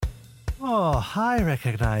Oh, I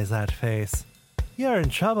recognize that face. You're in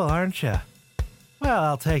trouble, aren't you? Well,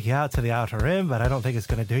 I'll take you out to the Outer Rim, but I don't think it's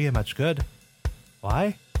going to do you much good.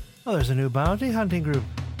 Why? Well, there's a new bounty hunting group.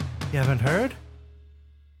 You haven't heard?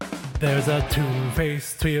 There's a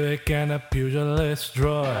two-faced Twi'lek and a pugilist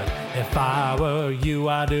droid. If I were you,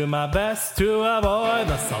 I'd do my best to avoid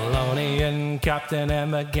the Solonian captain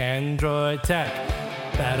and the Gandroid tech.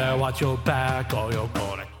 Better watch your back or you're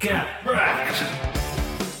gonna get wrecked.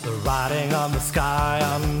 They're riding on the sky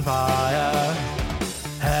on fire,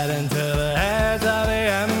 heading to the edge of the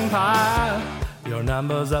empire. Your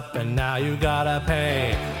number's up and now you gotta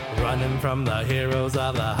pay, running from the heroes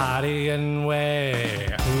of the Hydian way.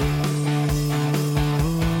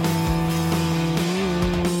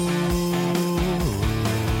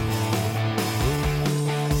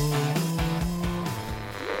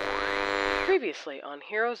 Previously on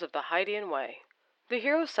Heroes of the Hydian Way. The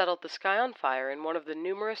heroes settled the sky on fire in one of the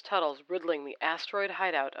numerous tunnels riddling the asteroid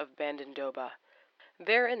hideout of Bandon Doba.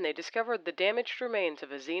 Therein they discovered the damaged remains of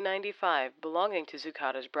a Z-95 belonging to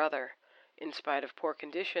Zukata's brother. In spite of poor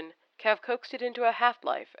condition, Cav coaxed it into a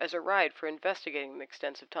half-life as a ride for investigating the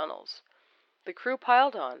extensive tunnels. The crew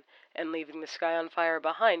piled on, and leaving the sky on fire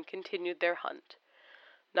behind, continued their hunt.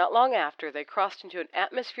 Not long after, they crossed into an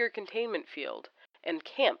atmosphere containment field, and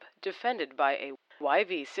camp defended by a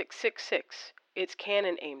YV-666, its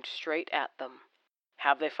cannon aimed straight at them.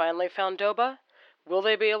 Have they finally found Doba? Will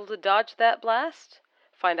they be able to dodge that blast?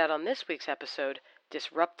 Find out on this week's episode,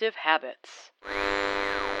 Disruptive Habits.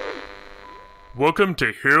 Welcome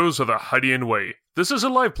to Heroes of the Hydian Way. This is a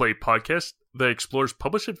live play podcast that explores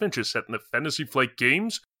published adventures set in the Fantasy Flight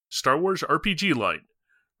Games Star Wars RPG line.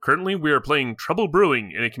 Currently, we are playing Trouble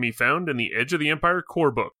Brewing, and it can be found in the Edge of the Empire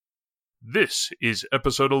core book. This is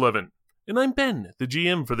episode 11, and I'm Ben, the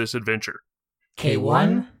GM for this adventure.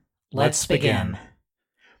 K1, let's begin.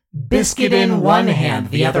 Biscuit in one hand,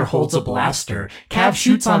 the other holds a blaster. Cav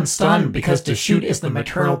shoots on stun because to shoot is the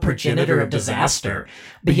maternal progenitor of disaster.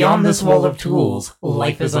 Beyond this wall of tools,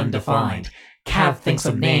 life is undefined. Cav thinks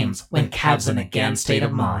of names when Cav's in a GAN state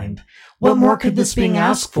of mind. What more could this being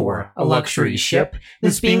ask for? A luxury ship?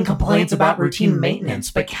 This being complains about routine maintenance,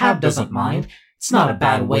 but Cav doesn't mind. It's not a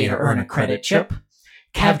bad way to earn a credit chip.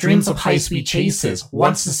 Cav dreams of high-speed chases,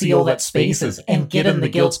 wants to see all that spaces, and get in the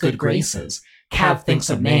guild's good graces. Cav thinks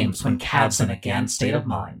of names when Cav's in a GAN state of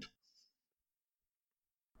mind.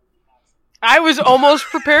 I was almost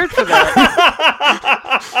prepared for that.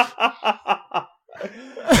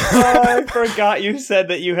 I forgot you said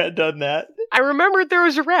that you had done that. I remembered there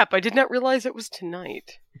was a rap. I did not realize it was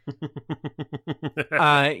tonight.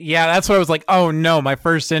 Yeah, that's why I was like, oh no, my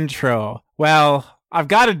first intro. Well, I've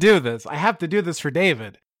got to do this. I have to do this for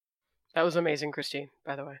David. That was amazing, Christine,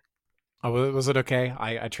 by the way. Oh, was it okay?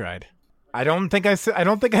 I tried. I don't think I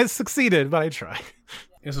succeeded, but I tried.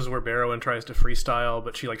 This is where Barrowin tries to freestyle,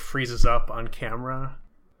 but she freezes up on camera.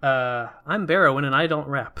 I'm Barrowin and I don't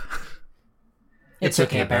rap. It's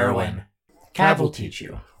okay, Barrowin. Cav will teach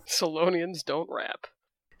you. Solonians don't rap.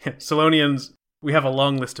 Solonians, we have a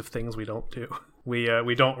long list of things we don't do.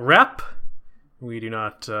 We don't rap. We do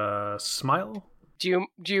not smile. Do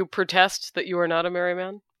you protest that you are not a merry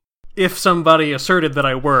man? If somebody asserted that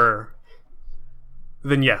I were,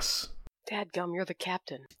 then yes. Dadgum, you're the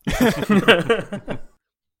captain.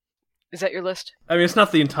 Is that your list? I mean, it's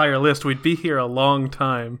not the entire list. We'd be here a long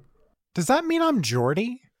time. Does that mean I'm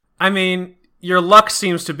Geordie? I mean, your luck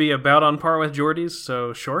seems to be about on par with Geordie's,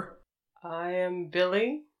 so sure. I am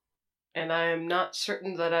Billy, and I am not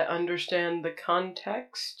certain that I understand the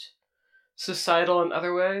context, societal and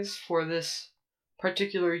otherwise, for this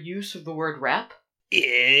particular use of the word rap.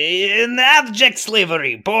 In abject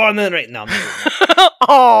slavery, born and right now.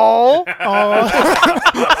 Oh,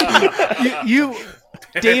 you,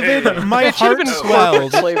 David, my heart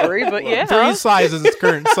swelled. Slavery, but yeah. 3 sizes its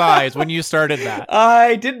current size when you started that.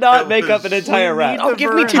 I did not make up an entire rap. Oh,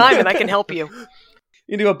 give me time and I can help you.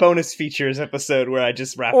 You do a bonus features episode where I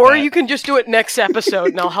just rap. Or that. you can just do it next episode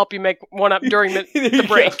and I'll help you make one up during the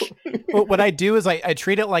break. Well, what I do is I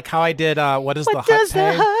treat it like how I did, what is the hut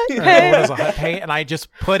pay? What is a hut pay? And I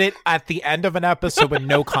just put it at the end of an episode with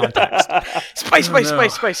no context. Spice. I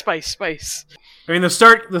mean, the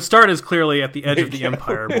start is clearly at the edge of the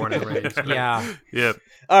Empire, born and raised. Yeah. Yep.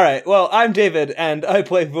 All right. Well, I'm David, and I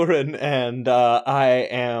play Vurin, and I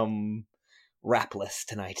am rapless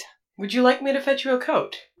tonight. Would you like me to fetch you a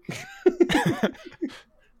coat?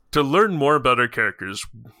 To learn more about our characters,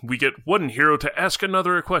 we get one hero to ask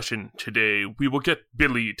another a question. Today, we will get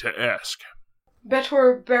Billy to ask.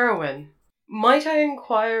 Betor Barrowin, might I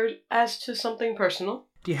inquire as to something personal?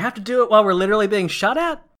 Do you have to do it while we're literally being shot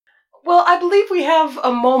at? Well, I believe we have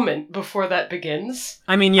a moment before that begins.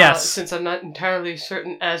 I mean, yes. Since I'm not entirely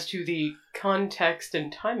certain as to the context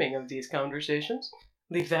and timing of these conversations.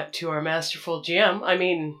 Leave that to our masterful GM. I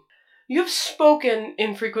mean, you've spoken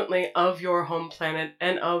infrequently of your home planet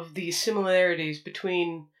and of the similarities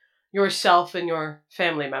between yourself and your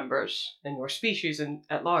family members and your species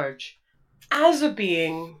at large. As a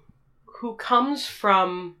being who comes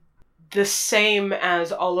from the same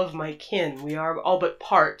as all of my kin, we are all but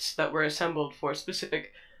parts that were assembled for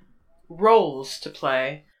specific roles to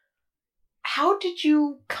play. How did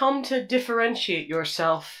you come to differentiate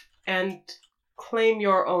yourself and claim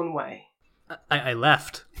your own way? I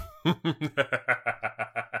left.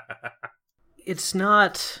 It's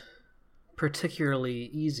not particularly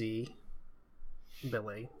easy,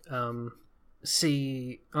 Billy.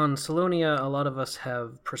 See, on Salonia, a lot of us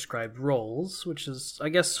have prescribed roles, which is, I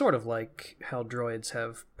guess, sort of like how droids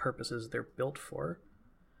have purposes they're built for.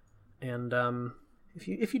 And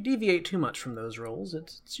if you deviate too much from those roles,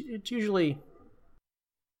 it's usually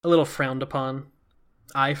a little frowned upon.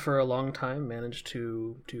 I, for a long time, managed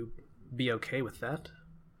to be okay with that.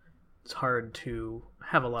 It's hard to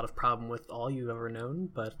have a lot of problem with all you've ever known,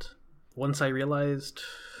 but once I realized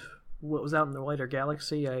what was out in the wider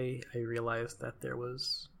galaxy, I realized that there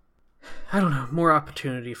was, I don't know, more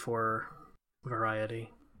opportunity for variety.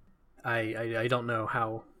 I don't know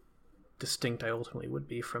how distinct I ultimately would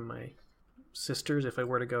be from my sisters if I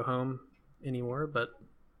were to go home anymore, but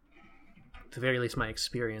at the very least my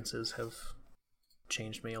experiences have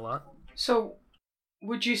changed me a lot. So,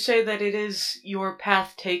 would you say that it is your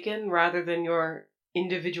path taken rather than your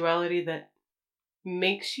individuality that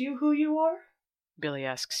makes you who you are? Billy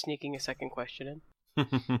asks, sneaking a second question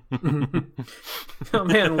in. Oh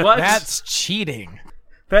man, what? That's cheating.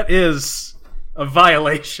 That is a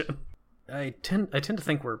violation. I tend to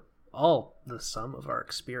think we're all the sum of our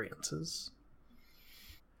experiences.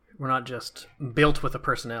 We're not just built with a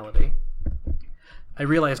personality. I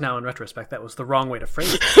realize now in retrospect that was the wrong way to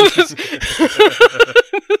phrase it.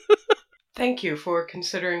 Thank you for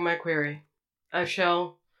considering my query. I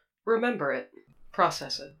shall remember it,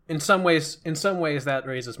 process it. In some ways that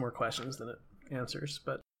raises more questions than it answers,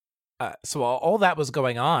 but so while all that was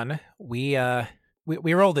going on, we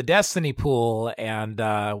rolled a destiny pool, and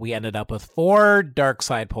we ended up with 4 dark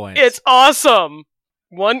side points. It's awesome!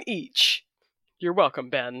 1 each. You're welcome,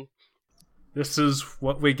 Ben. This is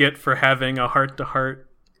what we get for having a heart-to-heart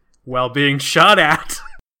while being shot at.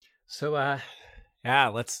 So, yeah,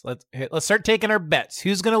 let's start taking our bets.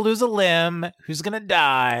 Who's gonna lose a limb? Who's gonna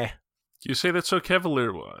die? You say that so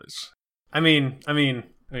cavalier-wise. I mean,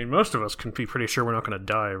 most of us can be pretty sure we're not gonna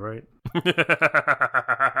die, right?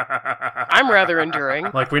 I'm rather enduring.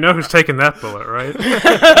 Like, we know who's taking that bullet, right?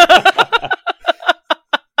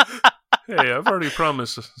 Hey, I've already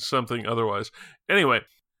promised something otherwise. Anyway,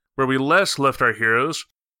 where we last left our heroes,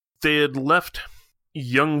 they had left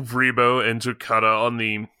young Vribo and Zucata on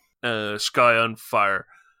the Sky on Fire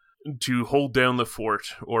to hold down the fort,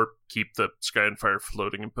 or keep the Sky on Fire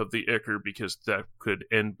floating above the Ichor, because that could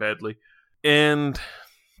end badly. And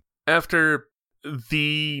after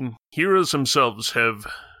the heroes themselves have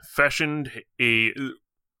fashioned a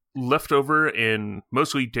leftover and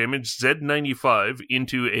mostly damaged Z-95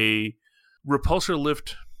 into a repulsor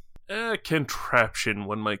lift contraption,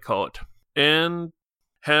 one might call it, and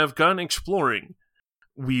have gone exploring,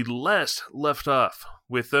 we last left off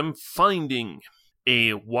with them finding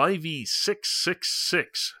a YV-666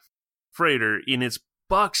 freighter in its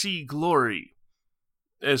boxy glory,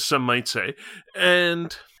 as some might say,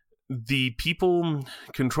 and the people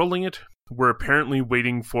controlling it were apparently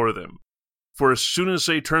waiting for them. For as soon as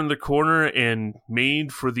they turned the corner and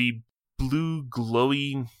made for the blue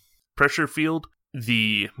glowy pressure field,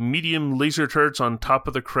 the medium laser turrets on top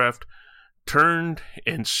of the craft turned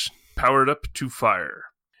and powered up to fire.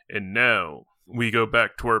 And now we go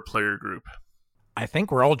back to our player group. I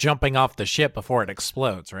think we're all jumping off the ship before it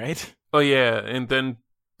explodes, right? Oh yeah, and then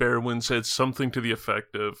Berwyn said something to the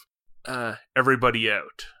effect of, everybody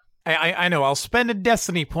out. I know, I'll spend a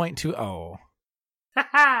destiny point to... Oh.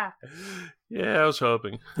 Yeah, I was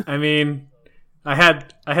hoping. I mean, I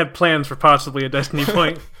had plans for possibly a destiny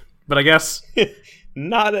point, but I guess...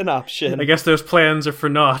 Not an option. I guess those plans are for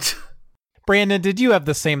naught. Brandon, did you have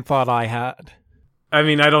the same thought I had? I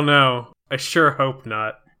mean, I don't know. I sure hope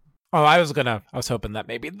not. Oh, I was hoping that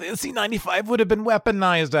maybe the C-95 would have been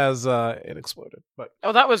weaponized as it exploded. But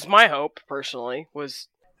Oh, that was my hope, personally, was...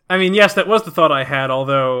 I mean, yes, that was the thought I had,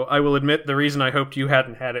 although I will admit the reason I hoped you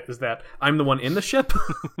hadn't had it is that I'm the one in the ship.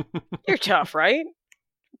 You're tough, right?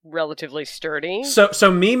 Relatively sturdy.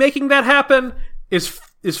 So me making that happen is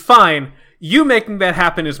is fine. You making that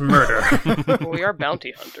happen is murder. Well, we are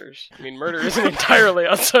bounty hunters. I mean, murder isn't entirely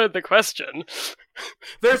outside the question.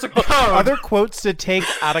 There's a code. Other quotes to take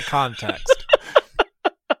out of context.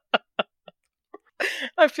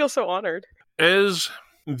 I feel so honored. As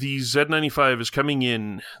the Z95 is coming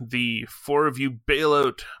in, the four of you bail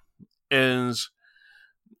out as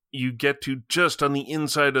you get to just on the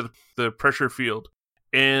inside of the pressure field,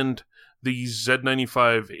 and the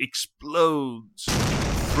Z95 explodes,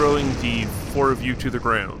 throwing the four of you to the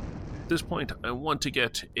ground. At this point, I want to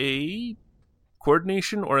get a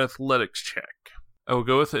coordination or athletics check. I will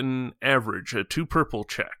go with an average, a 2 purple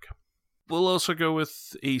check. We'll also go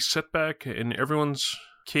with a setback in everyone's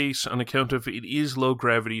case on account of it is low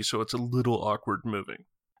gravity, so it's a little awkward moving.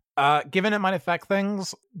 Given it might affect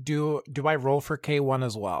things, do I roll for K1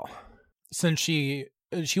 as well? Since she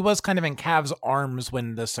was kind of in Cav's arms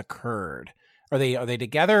when this occurred. Are they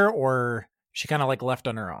together, or she kind of like left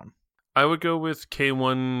on her own? I would go with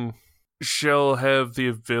K1. She'll have the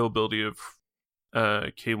availability of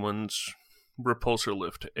K1's repulsor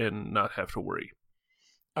lift and not have to worry.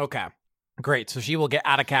 Okay, great. So she will get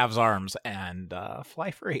out of Cav's arms and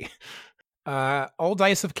fly free. All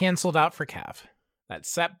dice have canceled out for Cav. That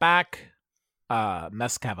setback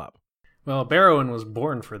messed Cav up. Well, Barrowan was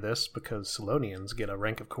born for this because Solonians get a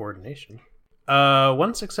rank of coordination.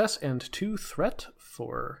 1 success and 2 threat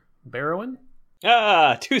for Barrowan.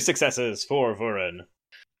 2 successes for Vurin.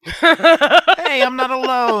 Hey, I'm not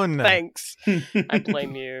alone. Thanks. I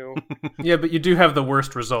blame you. Yeah, but you do have the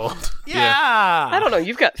worst result. Yeah. I don't know.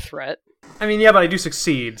 You've got threat. I mean, yeah, but I do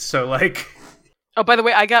succeed, so like... Oh, by the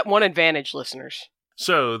way, I got 1 advantage, listeners.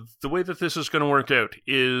 So, the way that this is going to work out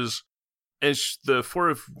is, as the four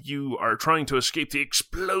of you are trying to escape the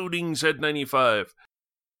exploding Z95,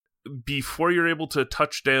 before you're able to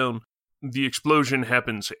touch down, the explosion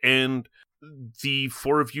happens, and the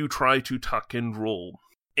four of you try to tuck and roll.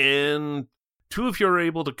 And 2 of you are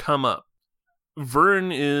able to come up.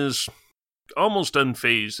 Vern is almost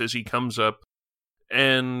unfazed as he comes up,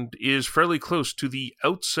 and is fairly close to the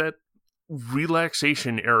outset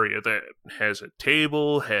relaxation area that has a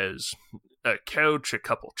table, has a couch, a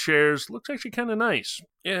couple chairs. Looks actually kind of nice.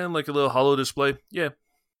 Yeah, and like a little holo display. Yeah.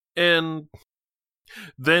 And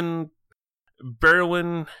then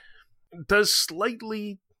Barrowan does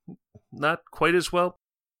slightly not quite as well.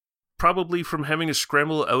 Probably from having to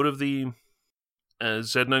scramble out of the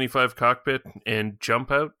Z95 cockpit and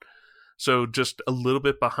jump out. So just a little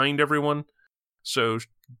bit behind everyone. So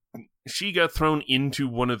she got thrown into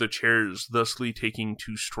one of the chairs, thusly taking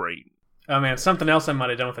 2 strain. Oh man, something else I might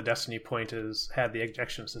have done with the Destiny point is had the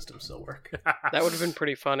ejection system still work. That would have been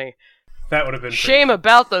pretty funny. That would have been Shame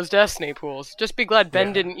about those Destiny pools. Just be glad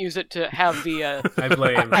Ben didn't use it to have the... I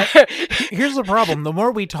blame. Here's the problem. The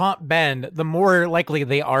more we taunt Ben, the more likely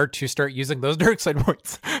they are to start using those dark side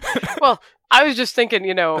points. Well, I was just thinking,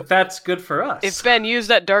 you know... But that's good for us. If Ben used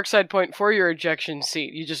that dark side point for your ejection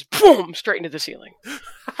seat, you just boom straight into the ceiling.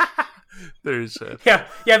 There's Yeah,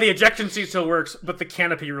 the ejection seat still works, but the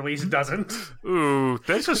canopy release doesn't. Ooh,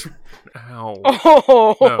 that's just... Ow.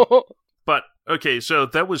 Oh! No. But, okay, so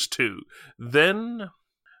that was 2. Then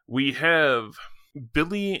we have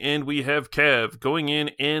Billy and we have Cav going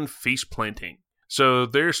in and face planting. So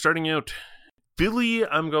they're starting out. Billy,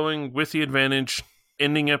 I'm going with the advantage,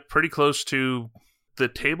 ending up pretty close to the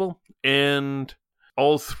table, and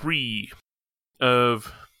all 3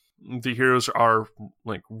 of the heroes are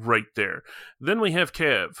like right there. Then we have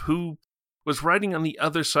Cav, who was riding on the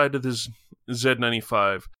other side of this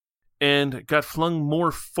Z95 and got flung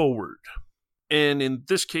more forward. And in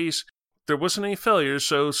this case, there wasn't any failures,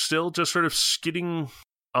 so still just sort of skidding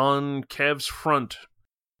on Cav's front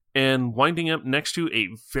and winding up next to a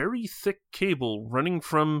very thick cable running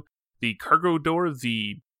from the cargo door of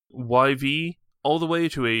the YV all the way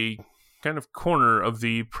to a kind of corner of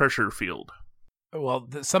the pressure field. Well,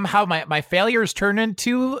 somehow my failures turn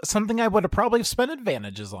into something I would have probably spent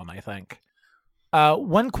advantages on, I think.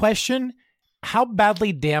 One question, how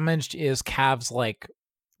badly damaged is Cav's, like,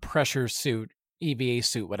 pressure suit, EVA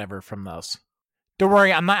suit, whatever, from this? Don't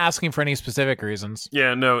worry, I'm not asking for any specific reasons.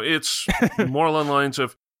 Yeah, no, it's more along the lines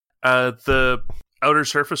of the outer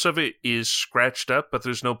surface of it is scratched up, but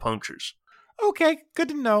there's no punctures. Okay, good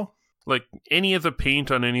to know. Like, any of the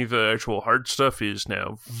paint on any of the actual hard stuff is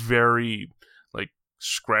now very, like,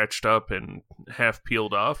 scratched up and half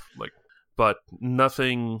peeled off. Like, but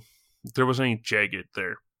nothing, there wasn't any jagged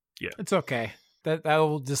there. Yeah. It's okay. That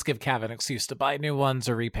will just give Cav an excuse to buy new ones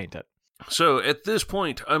or repaint it. So, at this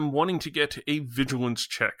point, I'm wanting to get a vigilance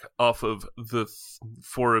check off of the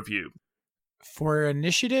 4 of you. For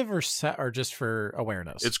initiative or just for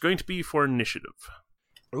awareness? It's going to be for initiative.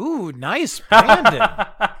 Ooh, nice, Brandon.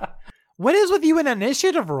 What is with you in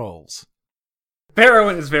initiative rolls?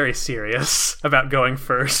 Barrowan is very serious about going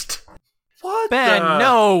first. What? Ben,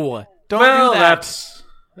 no. Don't well, do that.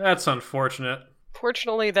 that's unfortunate.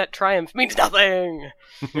 Fortunately, that triumph means nothing.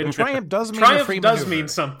 Triumph does mean a Triumph free does maneuver. mean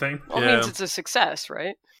something. Well, it Yeah. means it's a success,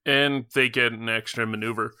 right? And they get an extra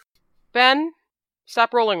maneuver. Ben,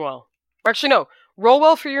 stop rolling well. Actually, no. Roll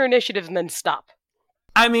well for your initiatives and then stop.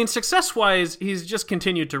 I mean, success-wise, he's just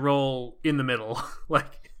continued to roll in the middle. Like,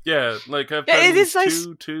 Yeah, like I've Yeah, done it is nice.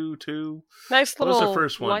 two. Nice What was little the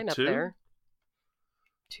first one? lineup 2? there.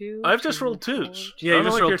 2. I've just 2, rolled 2s. 4, Yeah, you I don't just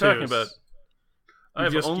know what rolled you're talking 2s. about.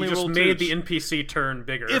 I've you only just rolled made 2s. the NPC turn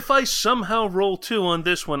bigger. If I somehow roll 2 on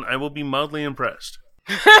this one, I will be mildly impressed.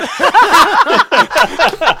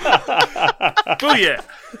 Booyah!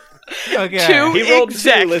 Okay. 2 He rolled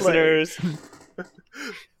exactly. 2, listeners.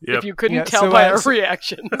 Yep. If you couldn't Yeah, tell so, by uh, our so-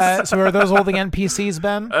 reaction. So are those all the NPCs,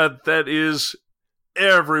 Ben? That is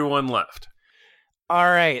everyone left. All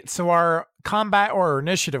right. So our combat or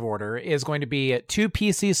initiative order is going to be 2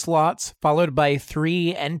 PC slots, followed by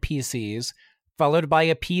 3 NPCs, followed by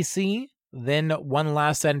a PC, then 1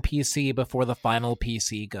 last NPC before the final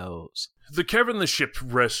PC goes. The cavern the ship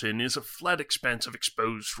rests in is a flat expanse of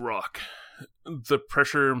exposed rock. The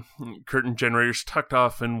pressure curtain generators tucked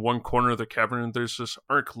off in one corner of the cavern. There's this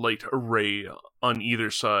arc light array on either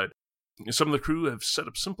side. Some of the crew have set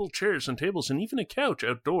up simple chairs and tables and even a couch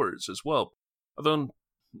outdoors as well, although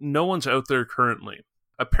no one's out there currently.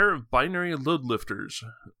 A pair of binary load lifters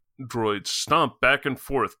droids stomp back and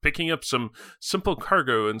forth, picking up some simple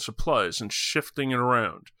cargo and supplies and shifting it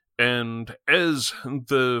around. And as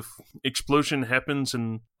the explosion happens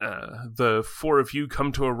and the 4 of you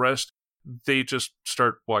come to a rest, they just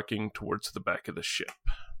start walking towards the back of the ship.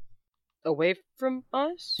 Away from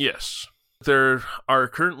us? Yes. There are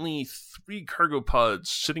currently 3 cargo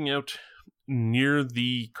pods sitting out near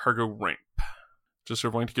the cargo ramp. Just so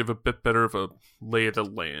we're going to give a bit better of a lay of the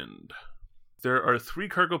land. There are 3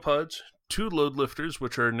 cargo pods, 2 load lifters,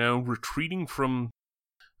 which are now retreating from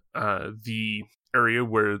the area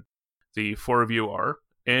where the 4 of you are,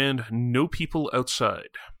 and no people outside.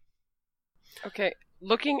 Okay,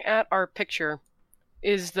 looking at our picture,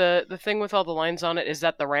 is the thing with all the lines on it, is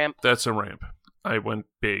that the ramp? That's a ramp. I went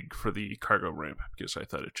big for the cargo ramp because I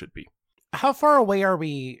thought it should be. How far away are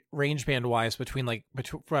we range band wise from like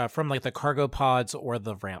the cargo pods or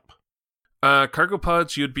the ramp? Cargo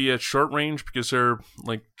pods, you'd be at short range because they're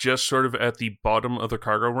like just sort of at the bottom of the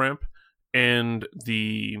cargo ramp, and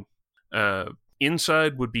the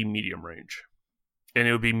inside would be medium range, and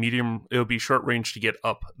it would be short range to get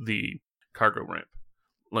up the cargo ramp,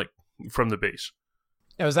 like from the base.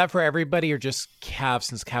 Now, is that for everybody or just Cav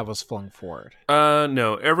since Cav was flung forward?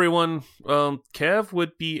 No, everyone. Cav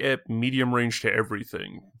would be at medium range to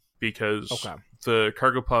everything because Okay. the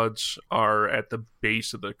cargo pods are at the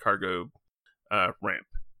base of the cargo ramp.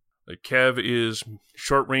 Like Cav is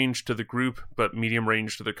short range to the group, but medium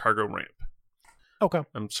range to the cargo ramp. Okay.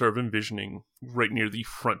 I'm sort of envisioning right near the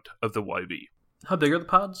front of the YV. How big are the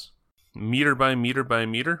pods? Meter by meter by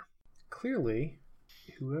meter. Clearly,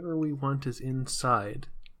 whoever we want is inside.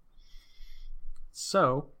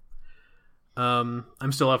 So,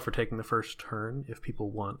 I'm still up for taking the first turn if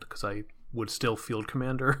people want, because I would still field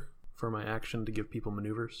commander for my action to give people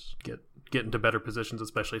maneuvers, get into better positions,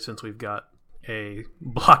 especially since we've got a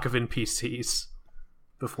block of NPCs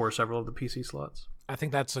before several of the PC slots. I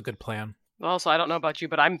think that's a good plan. Also, I don't know about you,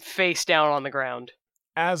 but I'm face down on the ground.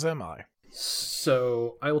 As am I.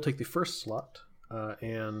 So I will take the first slot,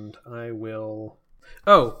 and I will.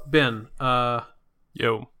 Oh, Ben.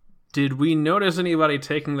 Yo. Did we notice anybody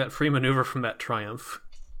taking that free maneuver from that Triumph?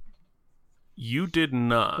 You did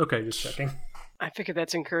not. Okay, just checking. I figured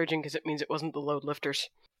that's encouraging because it means it wasn't the load lifters.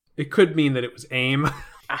 It could mean that it was AIM.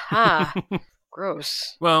 Aha!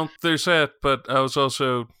 Gross. Well, there's that, but I was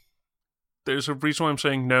also... There's a reason why I'm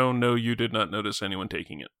saying no, you did not notice anyone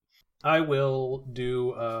taking it. I will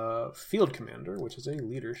do Field Commander, which is a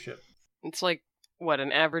leadership. It's like, what,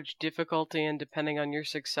 an average difficulty, and depending on your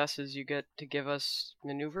successes, you get to give us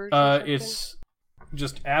maneuvers? Or something? It's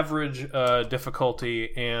just average difficulty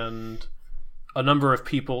and a number of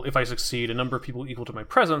people, if I succeed, a number of people equal to my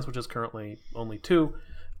presence, which is currently only 2,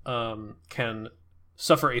 can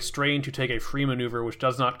suffer a strain to take a free maneuver, which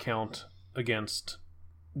does not count against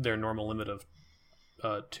their normal limit of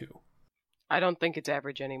 2. I don't think it's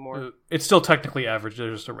average anymore. It's still technically average,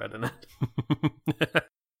 there's just a red in it.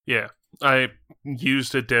 Yeah, I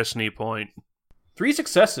used a destiny point. 3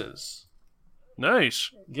 successes. Nice.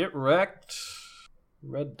 Get wrecked.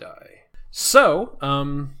 Red die. So,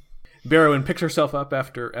 Barrowan picks herself up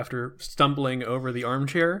after stumbling over the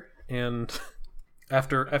armchair, and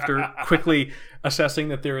after quickly assessing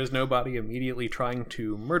that there is nobody immediately trying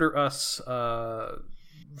to murder us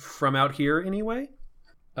from out here anyway,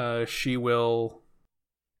 she will...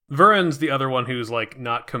 Vern's the other one who's like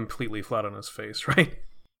not completely flat on his face, right?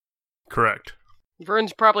 Correct.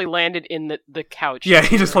 Vern's probably landed in the couch. Yeah,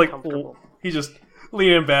 he just like he just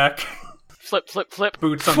leaning back, flip,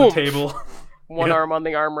 boots on the table, one arm on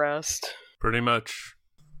the armrest. Pretty much.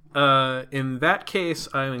 In that case,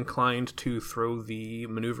 I'm inclined to throw the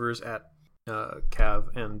maneuvers at Cav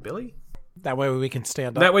and Billy. That way we can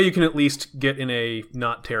stand up. That way you can at least get in a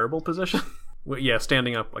not terrible position. Well, yeah,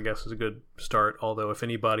 standing up, I guess, is a good start. Although, if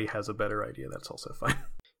anybody has a better idea, that's also fine.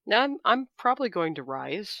 Now, I'm probably going to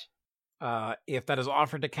rise. If that is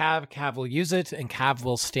offered to Cav, Cav will use it, and Cav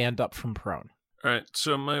will stand up from prone. All right,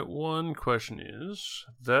 so my one question is,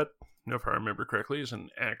 that, if I remember correctly, is an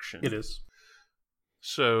action. It is.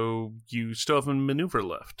 So, you still have a maneuver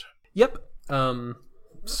left. Yep.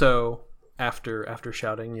 So, after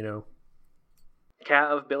shouting,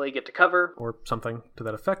 Cav, Billy, get to cover, or something to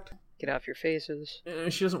that effect. Get off your faces.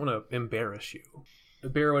 She doesn't want to embarrass you.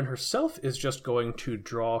 Barrowan herself is just going to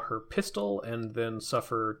draw her pistol and then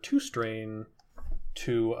suffer 2 strain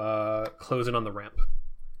to close in on the ramp.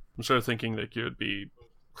 I'm sort of thinking that you would be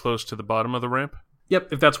close to the bottom of the ramp.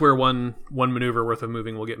 Yep, if that's where one maneuver worth of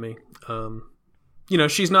moving will get me.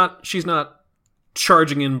 She's not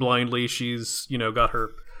charging in blindly. She's, got her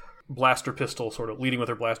blaster pistol, sort of leading with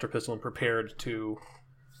her blaster pistol and prepared to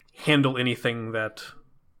handle anything that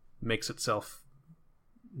makes itself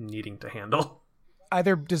needing to handle.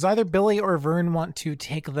 Does either Billy or Vern want to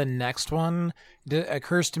take the next one? It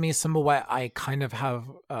occurs to me some of what I kind of have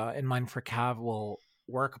in mind for Cav will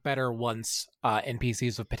work better once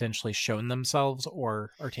NPCs have potentially shown themselves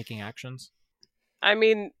or are taking actions. I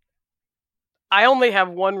mean, I only have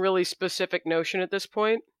one really specific notion at this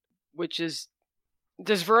point, which is,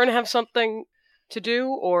 does Vern have something to do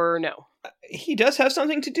or no? He does have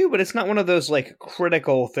something to do, but it's not one of those,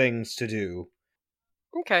 critical things to do.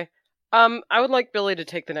 Okay. I would like Billy to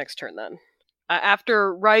take the next turn then.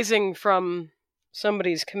 After rising from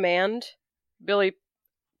somebody's command, Billy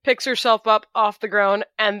picks herself up off the ground,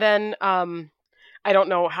 and then, I don't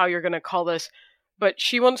know how you're going to call this, but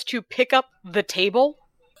she wants to pick up the table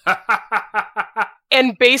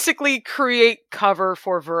and basically create cover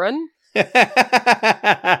for Vern.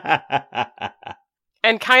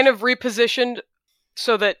 And kind of repositioned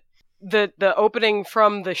so that the opening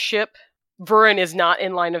from the ship, Vern is not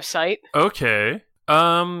in line of sight. Okay.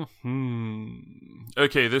 Okay,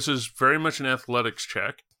 this is very much an athletics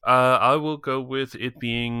check. I will go with it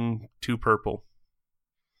being 2 purple.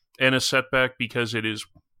 And a setback because it is,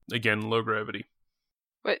 again, low gravity.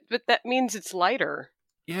 But that means it's lighter.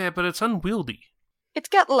 Yeah, but it's unwieldy. It's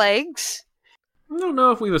got legs. I don't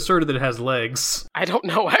know if we've asserted that it has legs. I don't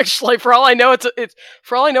know, actually. For all I know, it's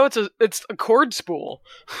a cord spool.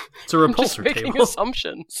 It's a repulsor I'm just making table.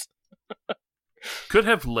 assumptions. Could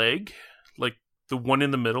have leg, like the one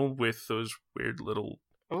in the middle with those weird little...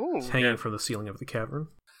 Ooh. It's hanging from the ceiling of the cavern.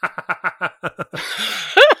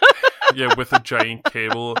 Yeah, with a giant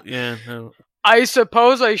cable. Yeah, no. I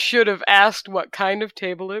suppose I should have asked what kind of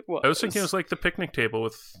table it was. I was thinking it was like the picnic table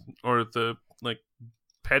or the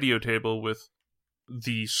patio table with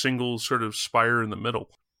the single sort of spire in the middle.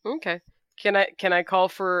 Okay. Can I call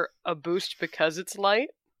for a boost because it's light?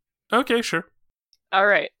 Okay, sure. All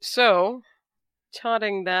right. So,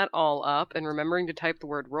 totting that all up and remembering to type the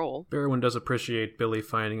word roll. Everyone does appreciate Billy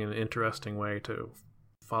finding an interesting way to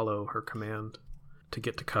follow her command to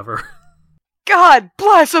get to cover. God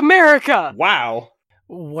bless America! Wow.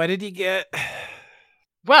 What did you get?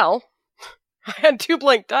 Well, I had 2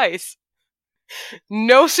 blank dice.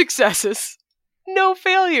 No successes. No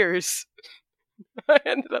failures. I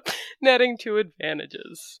ended up netting 2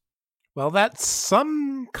 advantages. Well, that's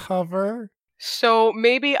some cover. So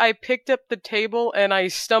maybe I picked up the table and I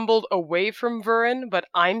stumbled away from Vern, but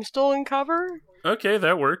I'm still in cover? Okay,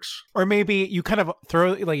 that works. Or maybe you kind of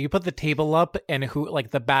you put the table up and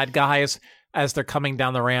the bad guys, as they're coming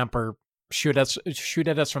down the ramp or shoot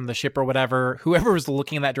at us from the ship or whatever, whoever was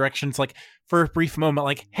looking in that direction, it's for a brief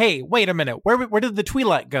moment, hey, wait a minute, where did the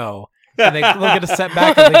Twi'lek go? And they'll get a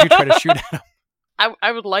setback and they do try to shoot at him.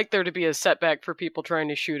 I would like there to be a setback for people trying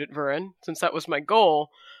to shoot at Vern, since that was my goal.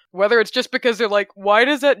 Whether it's just because they're why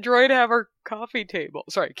does that droid have our calf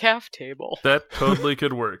table? That totally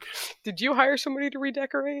could work. Did you hire somebody to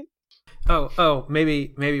redecorate? Oh,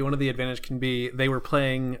 maybe one of the advantage can be they were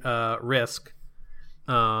playing Risk,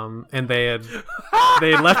 and they had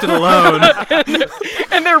left it alone,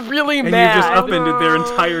 and they're really and mad. you just upended their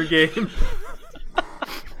entire game.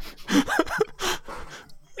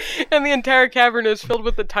 And the entire cavern is filled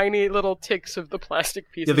with the tiny little ticks of the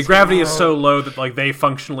plastic pieces. Yeah, the gravity is so low that like they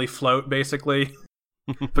functionally float basically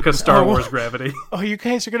because Star Wars gravity. Oh, you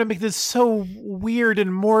guys are gonna make this so weird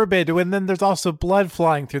and morbid when then there's also blood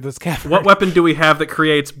flying through this cavern. What weapon do we have that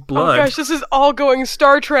creates blood? Oh gosh, this is all going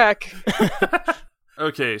Star Trek.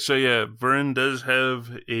 Okay, so yeah, Vern does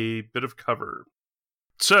have a bit of cover.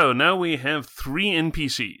 So now we have 3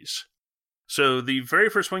 NPCs. So the very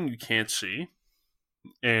first one you can't see,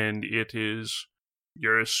 and it is,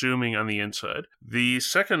 you're assuming, on the inside. The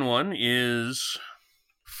second one is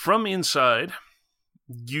from inside.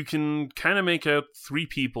 You can kind of make out 3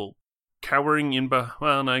 people cowering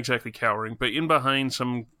well, not exactly cowering, but in behind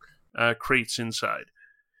some crates inside.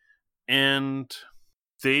 And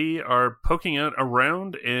they are poking out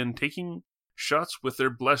around and taking shots with their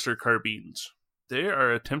blaster carbines. They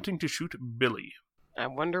are attempting to shoot Billy. I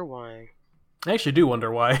wonder why. I actually do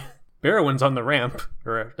wonder why. Barrowin's on the ramp,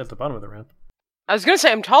 or at the bottom of the ramp. I was gonna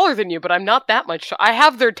say I'm taller than you, but I'm not that much. I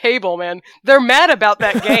have their table, man. They're mad about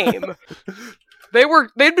that game.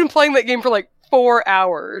 They'd been playing that game for like 4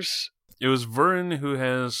 hours. It was Vern who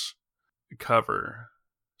has cover.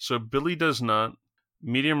 So Billy does not.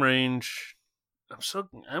 Medium range.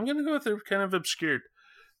 I'm gonna go with they're kind of obscured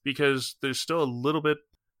because there's still a little bit.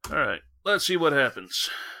 All right, let's see what happens.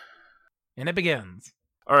 And it begins.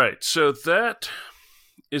 All right, so that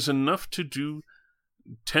is enough to do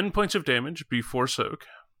 10 points of damage before soak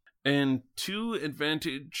and 2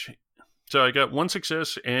 advantage. So I got 1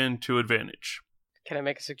 success and 2 advantage. Can I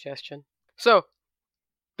make a suggestion? So,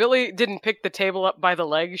 Billy didn't pick the table up by the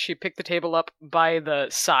legs. She picked the table up by the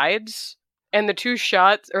sides. And the 2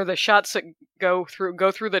 shots, or the shots that go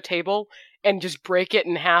through the table and just break it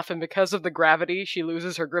in half. And because of the gravity, she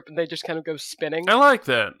loses her grip and they just kind of go spinning. I like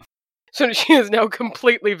that. So she is now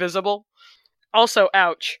completely visible. Also,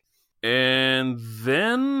 ouch. And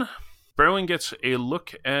then Barrowin gets a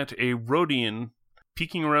look at a Rhodian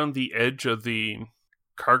peeking around the edge of the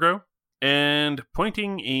cargo and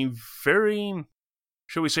pointing a very,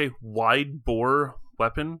 shall we say, wide-bore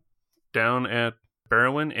weapon down at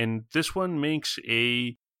Barrowin. And this one makes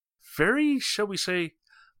a very, shall we say,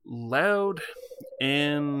 loud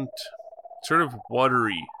and sort of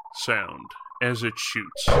watery sound as it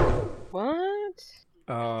shoots.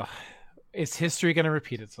 What? Is history going to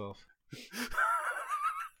repeat itself?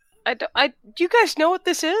 Do you guys know what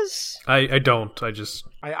this is? I don't.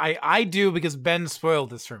 I do because Ben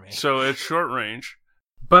spoiled this for me. So it's short range.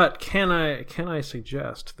 But can I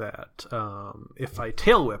suggest that if I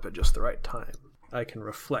tail whip at just the right time, I can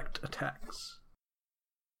reflect attacks?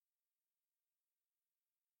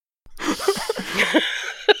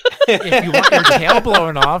 If you want your tail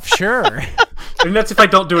blown off, sure. I mean, that's if I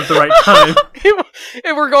don't do it at the right time.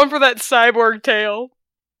 If we're going for that cyborg tail.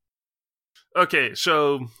 Okay,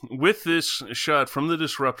 so with this shot from the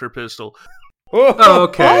disruptor pistol. Oh,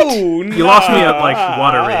 okay. Oh, you lost me at like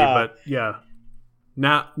watery, but yeah.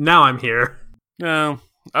 Now I'm here. No,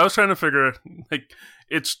 I was trying to figure, like,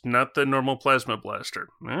 it's not the normal plasma blaster.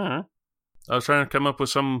 I was trying to come up with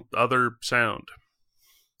some other sound.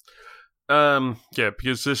 Yeah,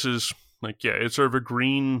 because this is, like, yeah, it's sort of a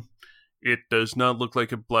green, it does not look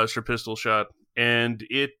like a blaster pistol shot, and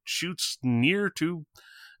it shoots near to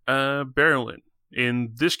Barrowin.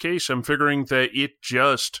 In this case, I'm figuring that it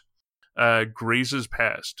just grazes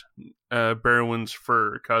past Barrowin's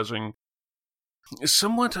fur, causing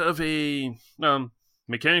somewhat of a...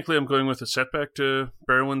 mechanically, I'm going with a setback to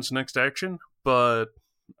Barrowin's next action, but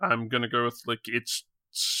I'm going to go with, like, it's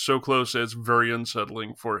so close that it's very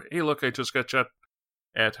unsettling for, hey, look, I just got shot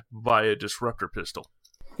at by a disruptor pistol.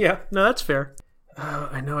 Yeah, no, that's fair.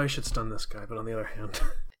 I know I should stun this guy, but on the other hand...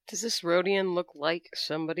 Does this Rhodian look like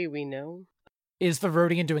somebody we know? Is the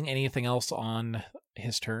Rhodian doing anything else on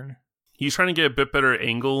his turn? He's trying to get a bit better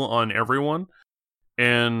angle on everyone,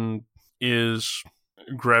 and is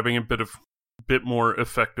grabbing a bit more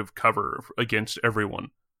effective cover against everyone.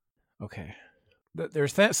 Okay.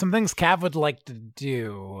 There's some things Cav would like to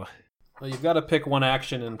do. Well, you've got to pick one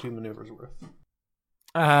action and 2 maneuvers worth.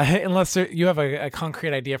 Unless you have a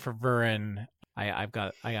concrete idea for Vern, I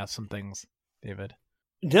got some things, David.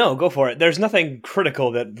 No, go for it. There's nothing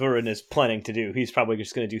critical that Vurun is planning to do. He's probably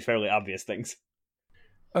just going to do fairly obvious things.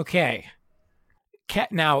 Okay.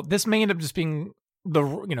 Now, this may end up just being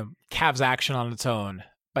Cav's action on its own,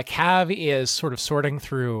 but Cav is sort of sorting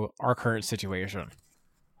through our current situation.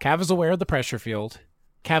 Cav is aware of the pressure field.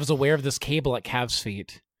 Cav's aware of this cable at Cav's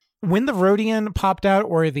feet. when the Rhodian popped out,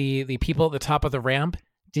 or the people at the top of the ramp,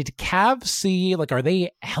 did Cav see, like, are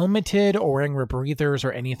they helmeted or wearing rebreathers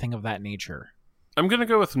or anything of that nature? I'm going to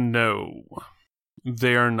go with no.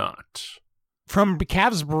 They are not. From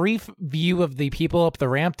Cav's brief view of the people up the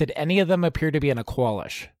ramp, did any of them appear to be in a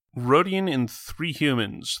Qualish? Rhodian and 3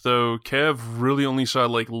 humans, though Cav really only saw,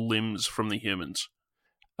 like, limbs from the humans.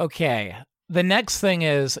 Okay. The next thing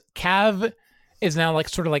is Cav is now like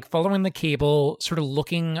sort of like following the cable, sort of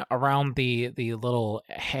looking around the little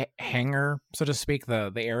hangar, so to speak,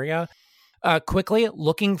 the area, quickly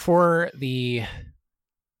looking for the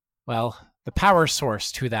power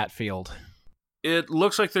source to that field. It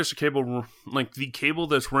looks like there's a cable, like the cable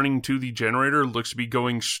that's running to the generator looks to be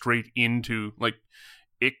going straight into, like,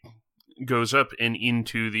 it goes up and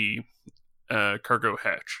into the cargo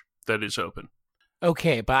hatch that is open.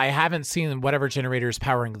 Okay, but I haven't seen whatever generator is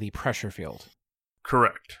powering the pressure field.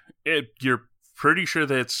 Correct. You're pretty sure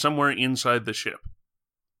that it's somewhere inside the ship.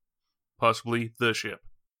 Possibly the ship.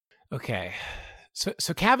 Okay. So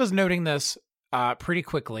Cav is noting this pretty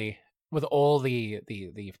quickly with all the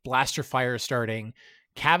blaster fire starting.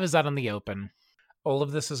 Cav is out in the open. All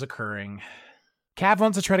of this is occurring. Cav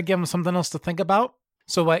wants to try to give him something else to think about.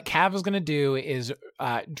 So what Cav is going to do is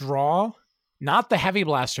draw not the heavy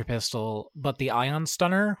blaster pistol, but the ion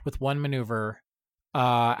stunner with one maneuver.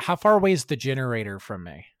 How far away is the generator from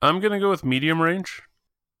me? I'm going to go with medium range.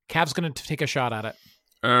 Cav's going to take a shot at it.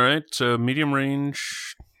 All right, so medium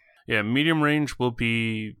range. Yeah, medium range will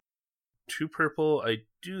be 2 purple. I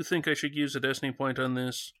do think I should use a destiny point on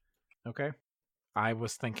this. Okay. I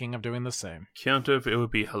was thinking of doing the same. Count of, it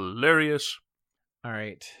would be hilarious. All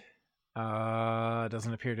right.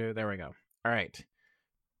 Doesn't appear to... There we go. All right.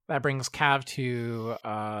 That brings Cav to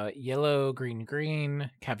yellow, green,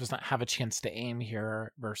 green. Cav does not have a chance to aim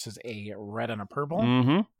here versus a red and a purple.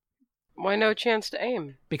 Mm-hmm. Why no chance to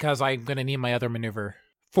aim? Because I'm going to need my other maneuver.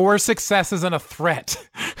 4 successes and a threat.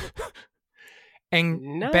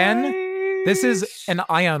 And Nice. Ben, this is an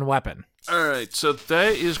ion weapon. All right, so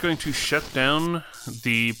that is going to shut down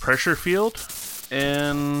the pressure field.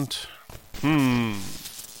 And...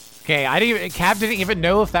 Okay, Cav didn't even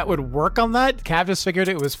know if that would work on that. Cav just figured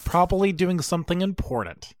it was probably doing something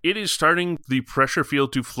important. It is starting the pressure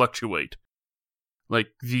field to fluctuate. Like,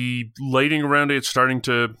 the lighting around it is starting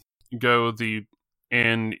to go,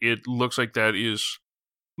 and it looks like that is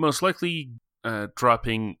most likely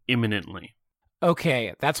dropping imminently.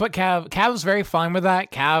 Okay, that's what Cav's very fine with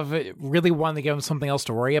that. Cav really wanted to give him something else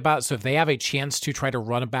to worry about, so if they have a chance to try to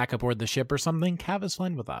run it back aboard the ship or something, Cav is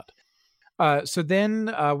fine with that. So then,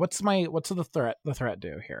 what's the threat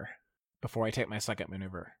do here before I take my second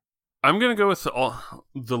maneuver? I'm going to go with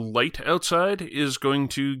the light outside is going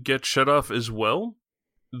to get shut off as well,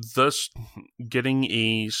 thus getting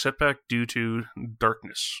a setback due to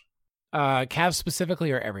darkness. Cav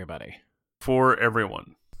specifically or everybody? For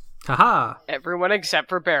everyone. Haha! Everyone except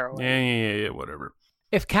for Barrow. Yeah, whatever.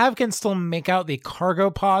 If Cav can still make out the cargo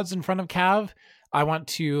pods in front of Cav, I want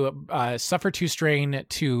to suffer 2 strain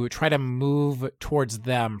to try to move towards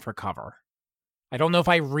them for cover. I don't know if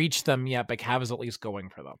I reach them yet, but Cav is at least going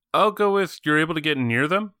for them. I'll go with you're able to get near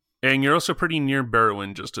them, and you're also pretty near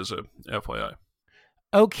Barrowin, just as a FYI.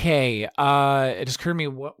 Okay, it just occurred to me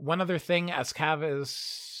one other thing as Cav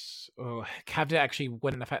is... Oh, Cav did actually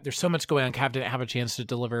wouldn't have... There's so much going on, Cav didn't have a chance to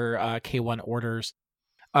deliver K1 orders.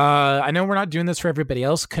 I know we're not doing this for everybody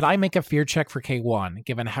else. Could I make a fear check for K1,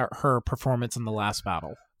 given her performance in the last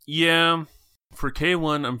battle? Yeah, for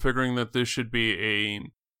K1, I'm figuring that this should be a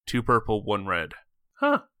 2 purple, 1 red.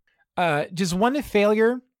 Huh. Just 1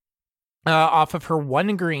 failure off of her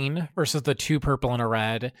 1 green versus the 2 purple and a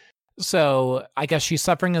red. So I guess she's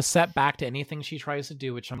suffering a setback to anything she tries to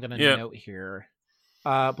do, which I'm going to note here.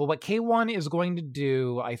 But what K1 is going to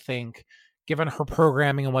do, I think, given her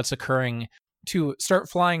programming and what's occurring, to start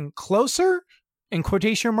flying closer, in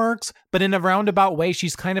quotation marks, but in a roundabout way.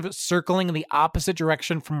 She's kind of circling in the opposite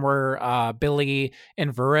direction from where Billy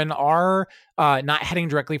and Vurin are, not heading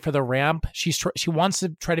directly for the ramp. She wants to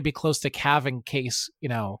try to be close to Cav in case,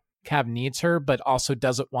 Cav needs her, but also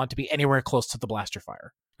doesn't want to be anywhere close to the blaster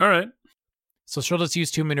fire. All right. So she'll just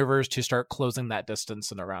use 2 maneuvers to start closing that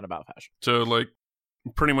distance in a roundabout fashion. So,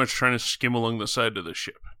 pretty much trying to skim along the side of the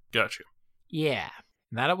ship. Gotcha. Yeah.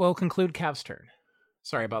 And that will conclude Cav's turn.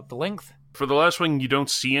 Sorry about the length. For the last one, you don't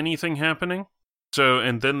see anything happening. So,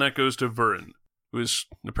 and then that goes to Vurin, who is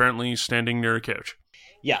apparently standing near a couch.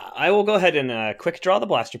 Yeah, I will go ahead and quick draw the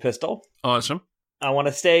blaster pistol. Awesome. I want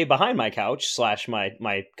to stay behind my couch /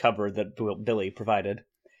 my cover that Billy provided.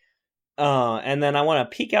 And then I want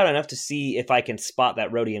to peek out enough to see if I can spot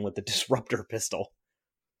that Rhodian with the disruptor pistol.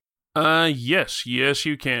 Yes,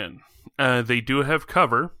 you can. They do have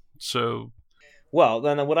cover, so... Well,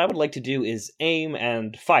 then what I would like to do is aim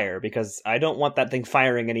and fire, because I don't want that thing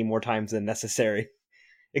firing any more times than necessary.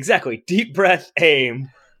 Exactly. Deep breath, aim,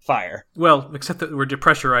 fire. Well, except that we're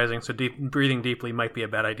depressurizing, so breathing deeply might be a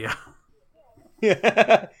bad idea.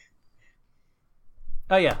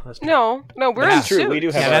 Oh, yeah, that's true. No, we're in That's true. suits. We do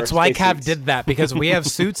have Yeah, our that's why space Cav suits. did that, because we have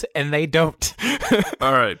suits and they don't.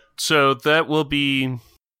 All right, so that will be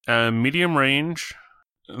medium range.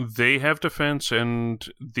 They have defense, and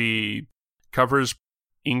the cover's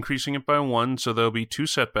increasing it by 1, so there'll be 2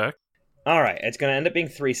 setback. Alright, it's going to end up being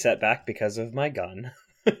 3 setback because of my gun.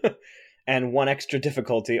 And 1 extra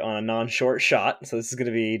difficulty on a non-short shot, so this is going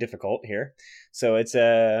to be difficult here. So it's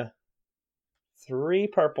 3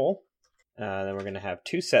 purple, then we're going to have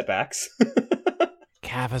 2 setbacks.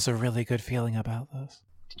 Cav has a really good feeling about this.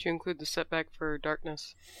 Did you include the setback for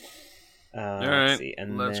darkness? Alright, let's see,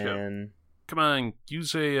 and let's go. then... Come on,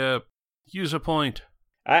 use a point.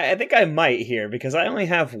 I think I might here, because I only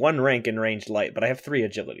have 1 rank in ranged light, but I have 3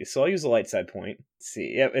 agility, so I'll use a light side point. Let's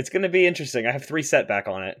see, yep, it's going to be interesting. I have 3 setback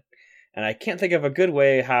on it, and I can't think of a good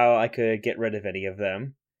way how I could get rid of any of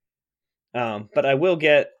them. But I will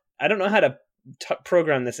get... I don't know how to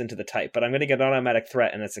program this into the type, but I'm going to get an automatic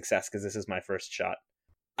threat and a success, because this is my first shot.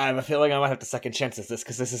 I have a feeling I might have to second chances this,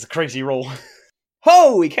 because this is a crazy roll.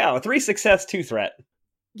 Holy cow, 3 success, 2 threat.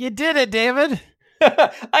 You did it, David.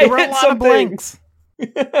 I There were a hit lot of something! blanks.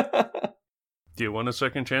 Do you want to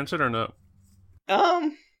second chance it or no?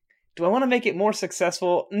 Do I want to make it more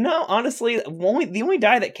successful? No, honestly, the only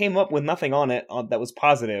die that came up with nothing on it that was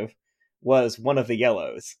positive was one of the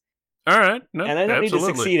yellows. All right, no, And I don't need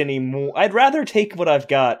absolutely. to succeed anymore. I'd rather take what I've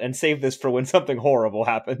got and save this for when something horrible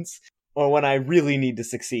happens, or when I really need to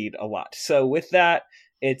succeed a lot. So with that,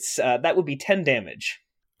 it's that would be 10 damage.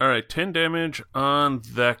 All right, 10 damage on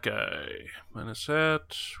that guy. Minus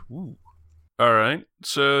that. Ooh. All right,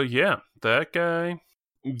 so yeah, that guy.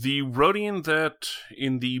 The Rhodian that,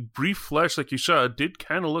 in the brief flash like you saw, did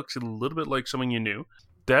kind of look a little bit like someone you knew.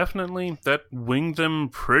 Definitely, that winged them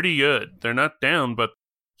pretty good. They're not down, but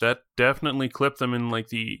that definitely clipped them in, like,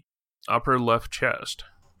 the upper left chest.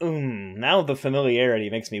 Now the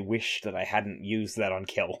familiarity makes me wish that I hadn't used that on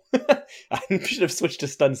kill. I should have switched to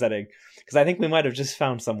stun setting, because I think we might have just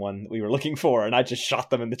found someone that we were looking for, and I just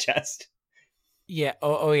shot them in the chest. Yeah.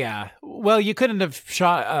 Oh, yeah. Well, you couldn't have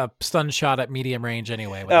shot a stun shot at medium range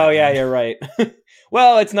anyway. with Oh, that yeah, gun. you're right.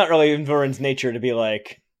 Well, it's not really in Vurin's nature to be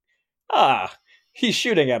like, he's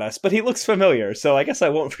shooting at us, but he looks familiar, so I guess I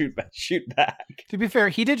won't shoot back. To be fair,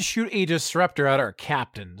 he did shoot a disruptor at our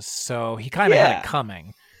captains, so he kind of had Yeah. it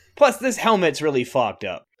coming. Plus, this helmet's really fogged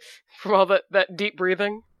up. From all that deep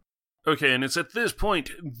breathing? Okay, and it's at this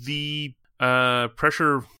point the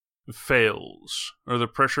pressure fails, or the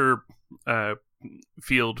pressure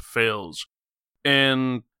field fails,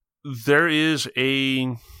 and there is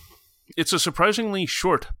it's a surprisingly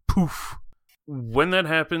short poof. When that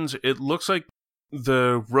happens, it looks like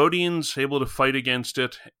the Rhodian's able to fight against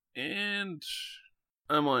it, and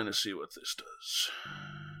I'm going to see what this does.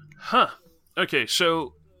 Huh. Okay,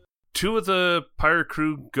 so 2 of the pirate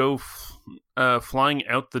crew go flying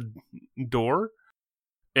out the door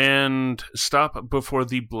and stop before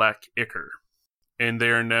the Black Ichor. And they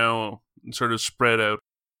are now sort of spread out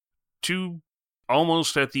to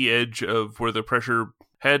almost at the edge of where the pressure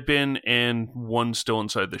had been, and 1 still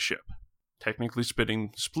inside the ship. Technically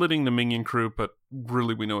splitting the minion crew, but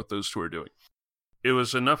really we know what those 2 are doing. It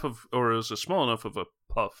was a small enough of a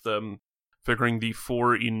puff, them figuring the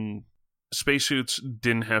 4 in spacesuits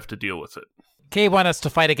didn't have to deal with it. Kay wanted us to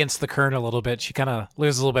fight against the Kern a little bit. She kind of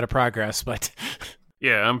loses a little bit of progress, but...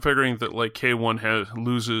 Yeah, I'm figuring that, like, K1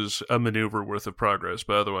 loses a maneuver worth of progress,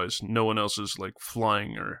 but otherwise no one else is, like,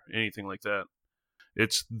 flying or anything like that.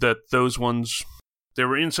 It's that those ones, they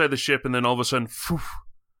were inside the ship, and then all of a sudden, phew,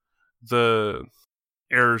 the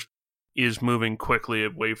air is moving quickly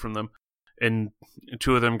away from them, and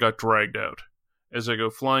 2 of them got dragged out. As I go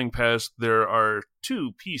flying past, there are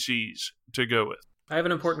 2 PCs to go with. I have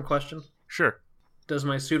an important question. Sure. Does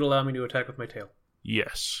my suit allow me to attack with my tail?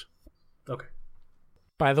 Yes. Okay.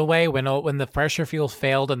 By the way, when the pressure field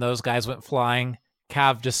failed and those guys went flying,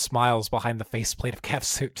 Cav just smiles behind the faceplate of Cav's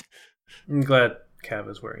suit. I'm glad Cav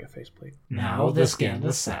is wearing a faceplate. Now this game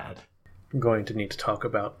is sad. I'm going to need to talk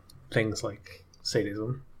about things like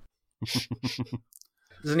sadism.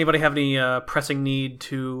 Does anybody have any pressing need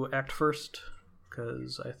to act first?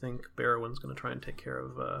 Because I think Barrowin's going to try and take care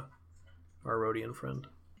of our Rhodian friend.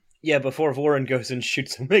 Yeah, before Vurin goes and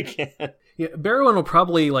shoots him again. Yeah, Barrowin will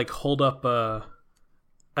probably hold up a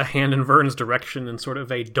hand in Vern's direction in sort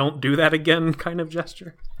of a "don't do that again" kind of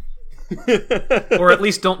gesture. Or at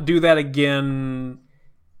least don't do that again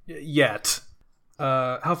yet.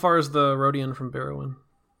 How far is the Rodian from Barrowan?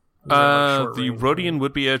 The Rodian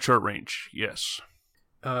would be at short range, yes.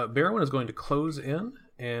 Barrowan is going to close in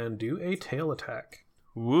and do a tail attack.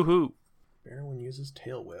 Woohoo. Barrowan uses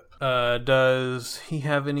tail whip. Does he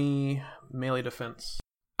have any melee defense?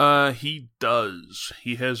 He does.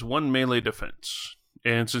 He has 1 melee defense.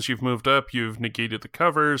 And since you've moved up, you've negated the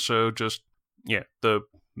cover, so just, the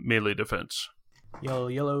melee defense.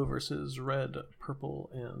 Yellow versus red, purple,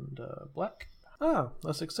 and black. Ah,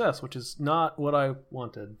 a success, which is not what I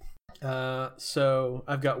wanted. So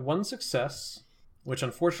I've got 1 success, which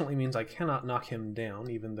unfortunately means I cannot knock him down,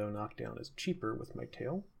 even though knockdown is cheaper with my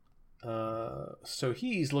tail. So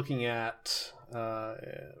he's looking at,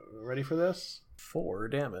 ready for this? 4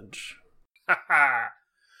 damage.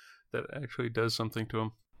 That actually does something to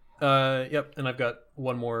him. Yep, and I've got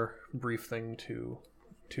 1 more brief thing to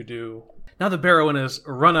do. Now the Barrowan has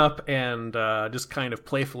run up and just kind of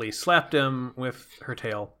playfully slapped him with her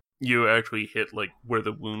tail. You actually hit, where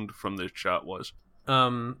the wound from the shot was.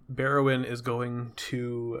 Barrowan is going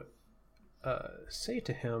to say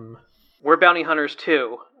to him, "We're bounty hunters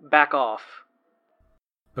too. Back off."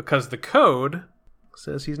 Because the code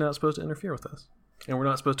says he's not supposed to interfere with us. And we're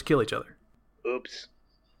not supposed to kill each other. Oops.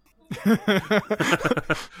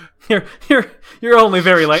 You're only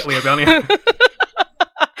very lightly a bounty hunter.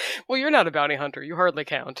 Well, you're not a bounty hunter. You hardly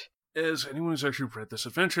count. As anyone who's actually read this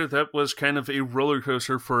adventure, that was kind of a roller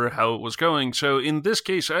coaster for how it was going. So in this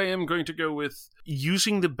case, I am going to go with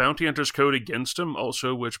using the bounty hunter's code against him,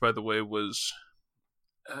 also, which, by the way, was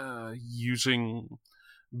using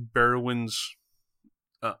Barrowan's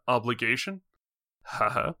obligation.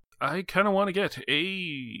 Haha. I kind of want to get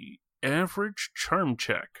a average charm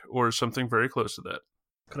check, or something very close to that.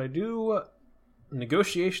 Could I do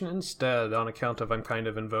negotiation instead, on account of I'm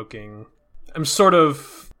sort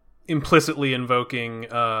of implicitly invoking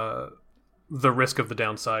the risk of the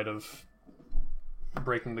downside of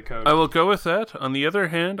breaking the code. I will go with that. On the other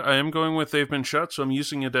hand, I am going with they've been shot, so I'm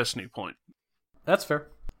using a destiny point. That's fair.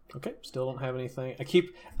 Okay, still don't have anything.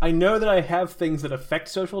 I know that I have things that affect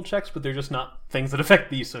social checks, but they're just not things that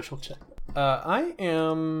affect these social checks. I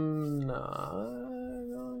am not...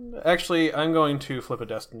 Actually, I'm going to flip a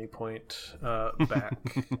destiny point back,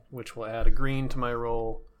 which will add a green to my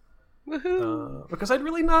roll. Woohoo! Because I'd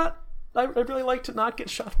really like to not get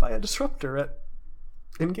shot by a disruptor at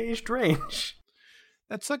engaged range.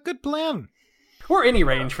 That's a good plan. Or any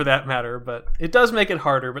range, for that matter, but it does make it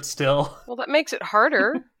harder, but still. Well, that makes it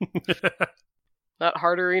harder. Not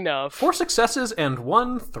harder enough. 4 successes and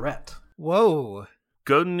 1 threat. Whoa.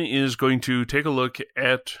 Gunn is going to take a look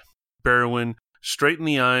at Barrowan, straighten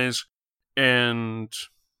the eyes, and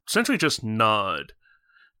essentially just nod,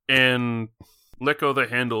 and let go of the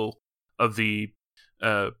handle of the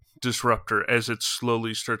disruptor as it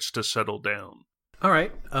slowly starts to settle down. All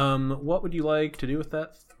right. What would you like to do with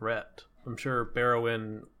that threat? I'm sure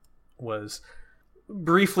Barrowan was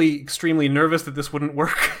briefly extremely nervous that this wouldn't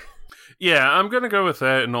work. Yeah, I'm going to go with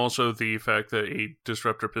that, and also the fact that a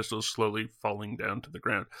disruptor pistol is slowly falling down to the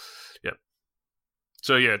ground. Yeah.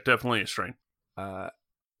 So yeah, definitely a strain.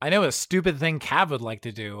 I know a stupid thing Cav would like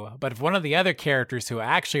to do, but if one of the other characters who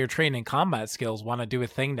actually are trained in combat skills want to do a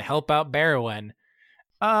thing to help out Barrowan,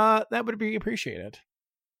 that would be appreciated.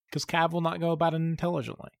 Because Cav will not go about it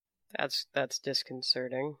intelligently. That's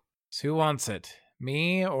disconcerting. So who wants it?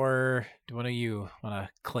 Me, or do one of you want to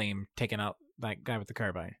claim taking out that guy with the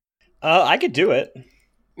carbine? I could do it.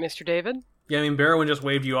 Mr. David? Yeah, I mean, Barrowan just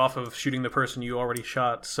waved you off of shooting the person you already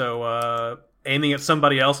shot, so aiming at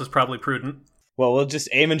somebody else is probably prudent. Well, we'll just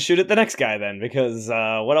aim and shoot at the next guy then, because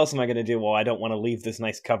what else am I going to do? Well, I don't want to leave this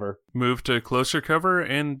nice cover. Move to closer cover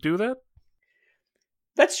and do that?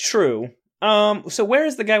 That's true. So where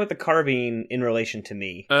is the guy with the carbine in relation to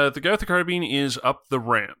me? The guy with the carbine is up the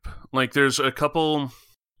ramp. There's a couple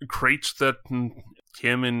crates that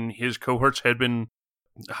him and his cohorts had been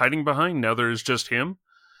hiding behind. Now there's just him,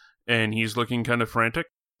 and he's looking kind of frantic.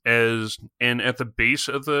 And at the base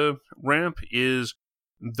of the ramp is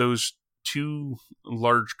those 2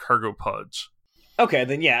 large cargo pods. Okay,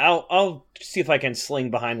 then yeah, I'll see if I can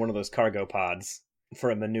sling behind one of those cargo pods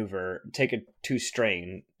for a maneuver, take a 2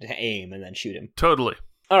 strain to aim, and then shoot him. Totally.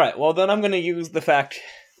 Alright, well then I'm going to use the fact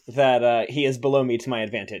that he is below me to my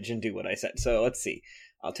advantage and do what I said. So let's see.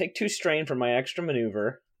 I'll take 2 strain for my extra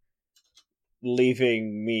maneuver,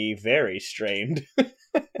 leaving me very strained.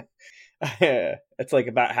 It's like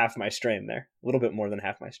about half my strain there. A little bit more than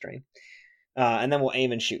half my strain. And then we'll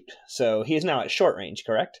aim and shoot. So he is now at short range,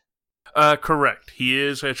 correct? Correct. He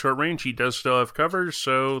is at short range. He does still have cover,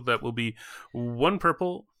 so that will be 1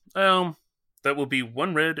 purple That will be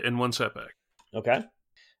 1 red and 1 setback. Okay.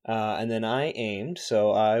 And then I aimed,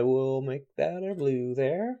 so I will make that a blue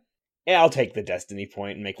there. Yeah, I'll take the destiny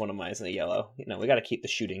point and make one of mine a yellow. We got to keep the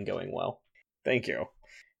shooting going well. Thank you.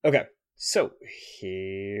 Okay, so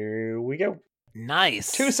here we go.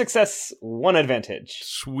 Nice. 2 success, 1 advantage.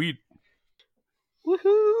 Sweet.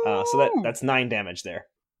 Woohoo! So that's 9 damage there.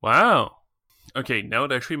 Wow. Okay, now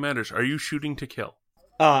it actually matters. Are you shooting to kill?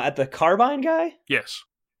 At the carbine guy? Yes.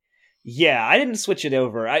 Yeah, I didn't switch it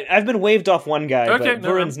over. I've been waved off one guy, Okay, but no,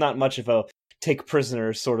 Vurin's not much of a take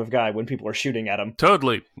prisoners sort of guy when people are shooting at him.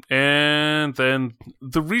 Totally. And then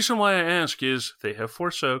the reason why I ask is they have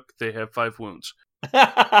 4 soak, they have 5 wounds.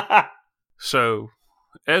 So,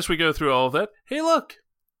 as we go through all of that, hey look,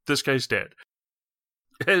 this guy's dead.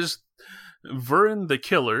 As Vurin the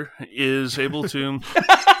killer is able to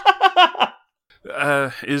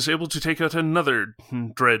take out another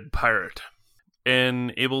dread pirate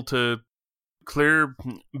and able to clear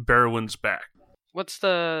Barrowin's back. What's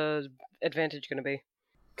the advantage going to be?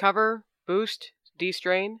 Cover, boost,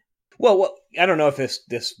 de-strain? Well, I don't know if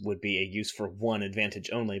this would be a use for 1 advantage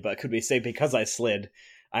only, but could we say because I slid,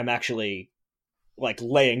 I'm actually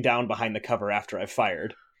laying down behind the cover after I've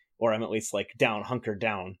fired, or I'm at least hunkered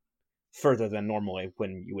down further than normally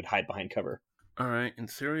when you would hide behind cover. All right, in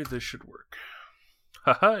theory, this should work.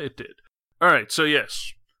 Haha, it did. All right, so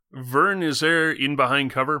yes, Vern is there in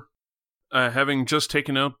behind cover, having just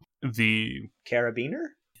taken out the Carabiner?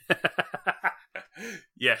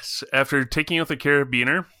 Yes, after taking out the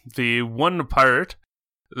carabiner, the one pirate,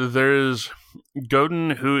 there's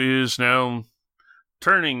Godin, who is now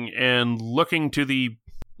turning and looking to the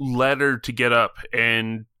ladder to get up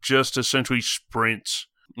and just essentially sprints,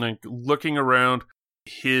 looking around.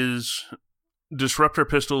 His disruptor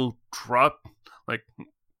pistol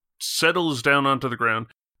settles down onto the ground,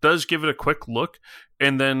 does give it a quick look,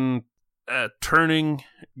 and then turning,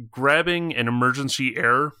 grabbing an emergency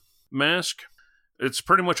air mask. It's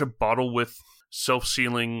pretty much a bottle with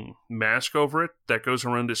self-sealing mask over it that goes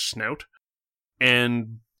around his snout,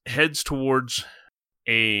 and heads towards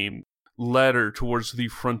a ladder towards the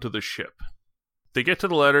front of the ship. They get to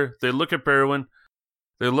the ladder, they look at Barrowin,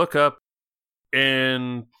 they look up,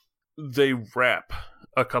 and they rap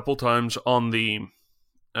a couple times on the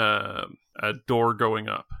door going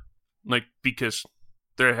up. Because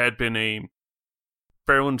there had been a...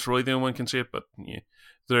 Barrowin's really the only one who can see it, but yeah,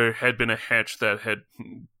 there had been a hatch that had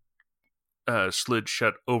slid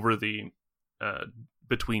shut over the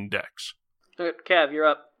between decks. Cav, you're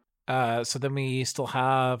up. So then we still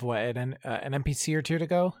have an NPC or 2 to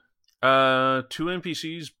go. 2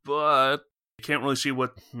 NPCs, but you can't really see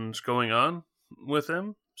what's going on with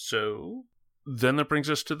them. So then that brings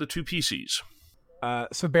us to the 2 PCs.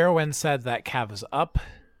 So Barrowin said that Cav is up.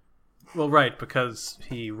 Well, right, because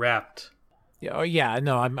he rapped. Yeah. Oh, yeah.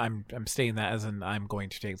 No, I'm stating that as in I'm going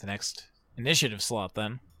to take the next initiative slot.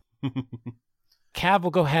 Then Cav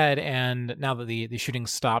will go ahead and, now that the shooting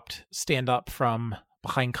stopped, stand up from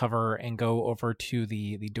behind cover and go over to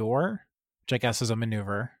the door, which I guess is a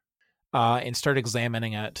maneuver, and start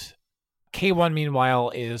examining it. K1,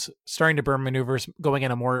 meanwhile, is starting to burn maneuvers, going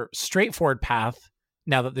in a more straightforward path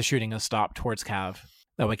now that the shooting has stopped towards Cav.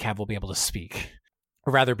 That way Cav will be able to speak,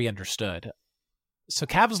 or rather be understood. So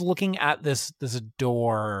Cav's looking at this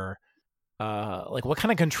door. What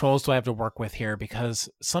kind of controls do I have to work with here? Because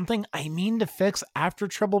something I mean to fix after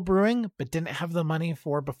Trouble Brewing, but didn't have the money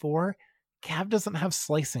for before. Cav doesn't have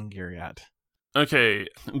slicing gear yet. Okay,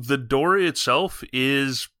 the door itself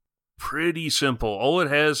is pretty simple. All it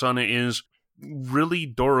has on it is really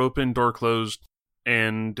door open, door closed,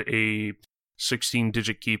 and a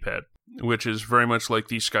 16-digit keypad, which is very much like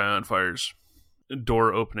the Sky on Fire's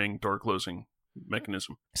door opening, door closing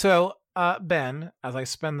mechanism. So, Ben, as I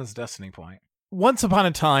spend this destiny point, once upon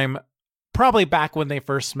a time, probably back when they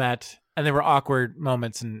first met, and there were awkward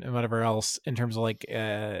moments and whatever else in terms of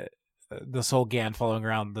this whole Gan following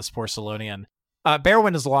around this poor Solonian,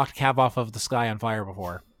 Barrowin has locked Cav off of the Sky on Fire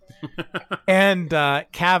before. And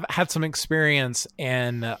Cav had some experience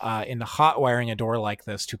in hot wiring a door like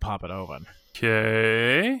this to pop it open.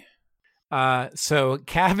 Okay. So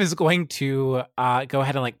Cav is going to go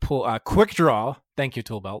ahead and pull a quick draw. Thank you,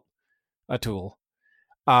 tool belt. A tool.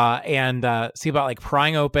 And see about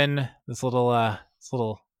prying open this little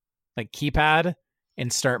keypad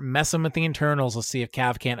and start messing with the internals to see if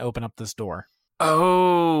Cav can't open up this door.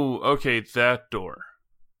 Oh, okay, that door.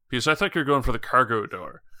 Because I thought you were going for the cargo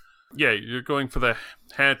door. Yeah, you're going for the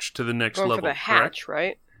hatch to the next level. Going for the hatch,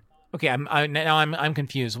 right? Okay, I'm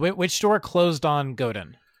confused. Which door closed on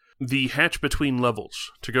Godin? The hatch between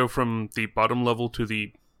levels, to go from the bottom level to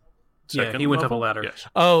the second Yeah, he went up a level. ladder. Yes.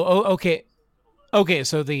 Okay. Okay,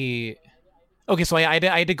 so I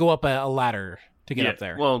had to go up a ladder to get up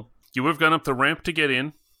there. Well, you would have gone up the ramp to get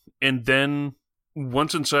in, and then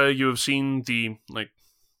once inside, you have seen the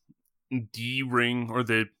D ring or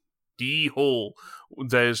the D hole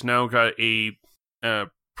that has now got a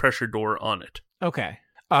pressure door on it. Okay.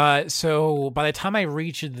 So by the time I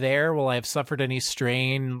reach there, will I have suffered any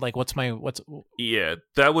strain? Like, Yeah,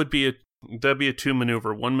 that'd be a 2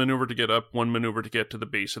 maneuver. 1 maneuver to get up, 1 maneuver to get to the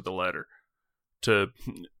base of the ladder to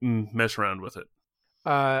mess around with it.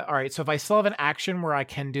 All right. So if I still have an action where I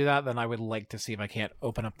can do that, then I would like to see if I can't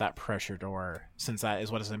open up that pressure door, since that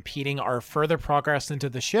is what is impeding our further progress into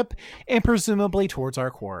the ship and presumably towards our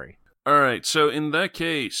quarry. All right, so in that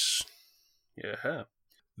case,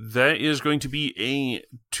 that is going to be a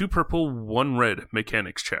 2 purple, 1 red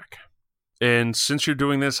mechanics check. And since you're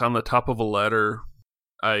doing this on the top of a ladder,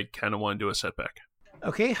 I kind of want to do a setback.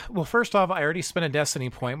 Okay. Well, first off, I already spent a destiny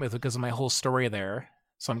point because of my whole story there.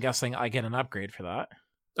 So I'm guessing I get an upgrade for that.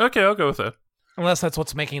 Okay, I'll go with that. Unless that's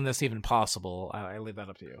what's making this even possible. I leave that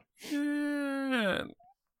up to you.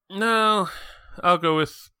 No, I'll go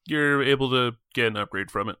with you're able to get an upgrade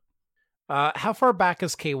from it. How far back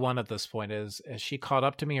is K1 at this point? Is she caught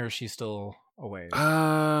up to me or is she still away?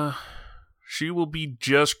 She will be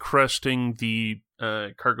just cresting the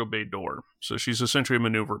cargo bay door. So she's essentially a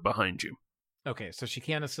maneuver behind you. Okay, so she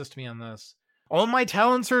can't assist me on this. All my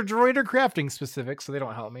talents are droid or crafting specific, so they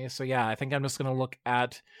don't help me. So yeah, I think I'm just going to look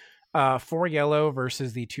at 4 yellow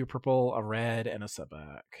versus the 2 purple, a red, and a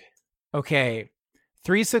setback. Okay,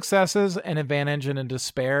 3 successes, an advantage, and a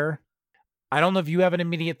despair. I don't know if you have an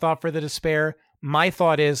immediate thought for the despair. My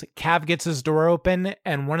thought is Cav gets his door open,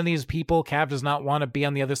 and one of these people Cav does not want to be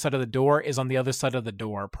on the other side of the door is on the other side of the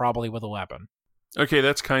door, probably with a weapon. Okay,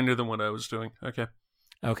 that's kinder than what I was doing.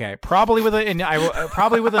 Okay, probably with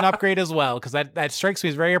probably with an upgrade as well, because that strikes me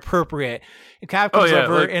as very appropriate. And Cav comes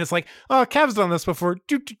over and it's like, oh, Cav's done this before.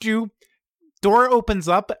 Door opens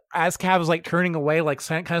up as Cav is turning away,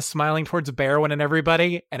 kind of smiling towards Barrow and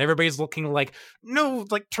everybody, and everybody's looking like, no,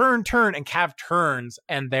 turn, and Cav turns,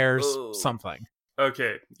 and there's something.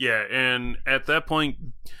 Okay, yeah, and at that point,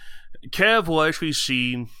 Cav will actually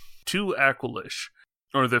see 2 Aqualish,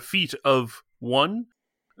 or the feet of one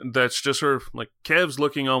that's just sort of Cav's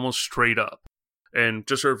looking almost straight up, and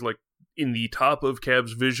just sort of in the top of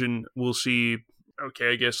Cav's vision, we'll see,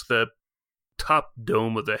 okay, I guess the top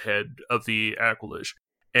dome of the head of the Aqualish,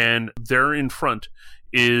 and there in front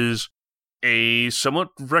is a somewhat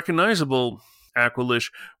recognizable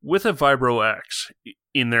Aqualish with a vibro axe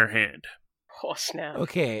in their hand. Oh, snap.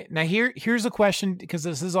 Okay, now here's a question, because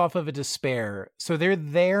this is off of a despair. So they're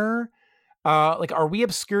there, are we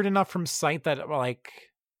obscured enough from sight that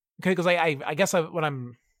because I guess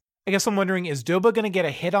I'm wondering, is Doba going to get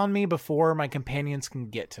a hit on me before my companions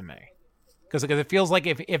can get to me? Because it feels like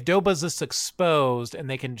if Doba's just exposed and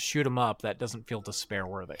they can shoot him up, that doesn't feel despair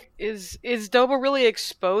worthy. Is Doba really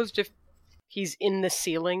exposed if he's in the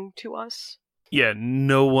ceiling to us? Yeah,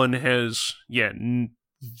 no one has. Yeah,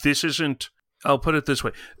 this isn't. I'll put it this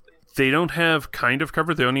way: they don't have kind of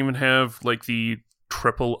cover. They don't even have the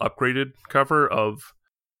triple upgraded cover of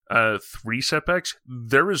 3 setbacks.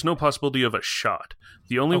 There is no possibility of a shot.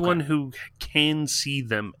 The only one who can see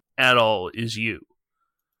them at all is you.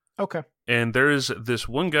 Okay. And there is this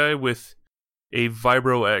one guy with a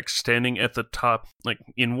vibro axe standing at the top,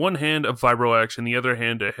 in one hand a vibro axe, in the other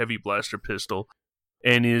hand a heavy blaster pistol,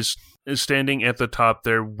 and is standing at the top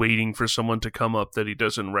there waiting for someone to come up that he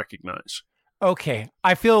doesn't recognize. Okay,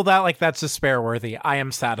 I feel that that's despair worthy. I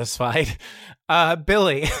am satisfied.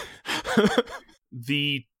 Billy.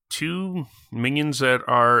 The 2 minions that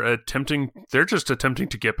are they're just attempting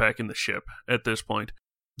to get back in the ship at this point.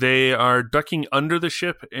 They are ducking under the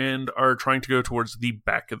ship and are trying to go towards the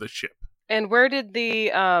back of the ship. And where did the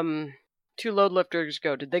 2 load lifters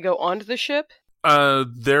go? Did they go onto the ship?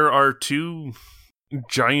 There are 2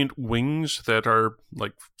 giant wings that are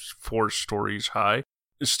 4 stories high,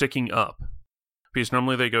 sticking up. Because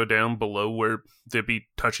normally they go down below where they'd be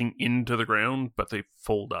touching into the ground, but they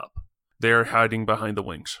fold up. They're hiding behind the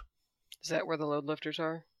wings. Is that where the load lifters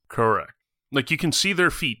are? Correct. You can see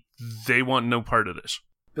their feet. They want no part of this.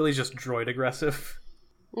 Billy's just droid aggressive.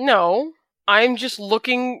 No, I'm just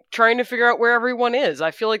trying to figure out where everyone is.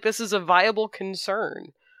 I feel like this is a viable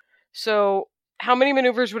concern. So, how many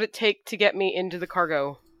maneuvers would it take to get me into the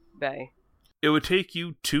cargo bay? It would take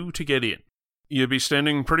you 2 to get in. You'd be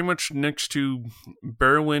standing pretty much next to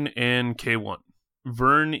Berwyn and K1.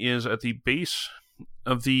 Vern is at the base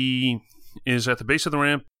of the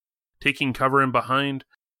ramp, taking cover in behind,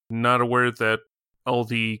 not aware that all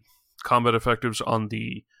the combat effectives on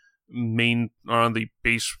the on the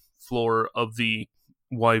base floor of the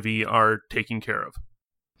YV are taken care of.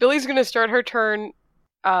 Billy's going to start her turn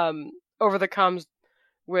over the comms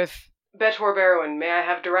with Betor Barrowan. May I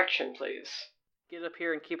have direction, please? Get up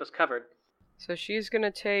here and keep us covered. So she's going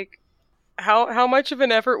to take... How much of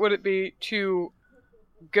an effort would it be to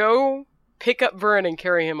go pick up Vern and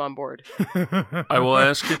carry him on board? I will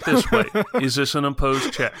ask it this way. Is this an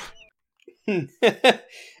opposed check?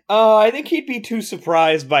 I think he'd be too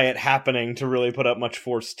surprised by it happening to really put up much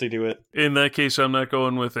force to do it. In that case, I'm not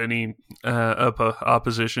going with any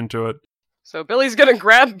opposition to it. So Billy's going to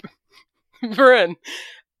grab Vern,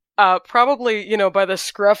 probably, by the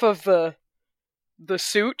scruff of the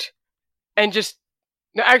suit, and just...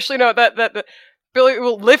 No, actually, no, that Billy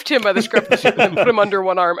will lift him by the scruff of the suit and then put him under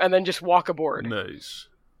one arm and then just walk aboard. Nice.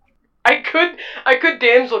 I could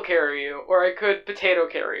damsel carry you, or I could potato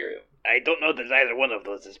carry you. I don't know that either one of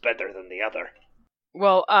those is better than the other.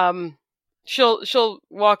 Well, she'll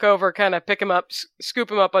walk over, kind of pick him up,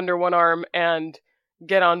 scoop him up under one arm, and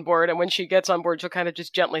get on board. And when she gets on board, she'll kind of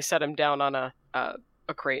just gently set him down on a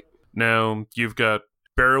crate. Now, you've got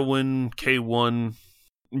Barrowan, K1,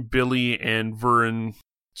 Billy, and Vern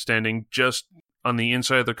standing just on the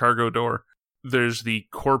inside of the cargo door. There's the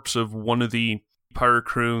corpse of one of the pirate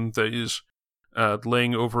crew that is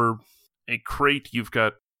laying over a crate. You've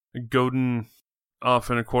got Godin off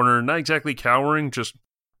in a corner, not exactly cowering, just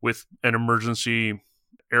with an emergency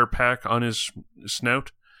air pack on his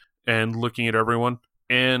snout and looking at everyone.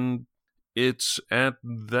 And it's at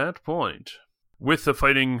that point, with the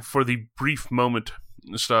fighting for the brief moment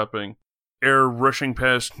stopping, air rushing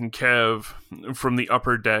past Cav from the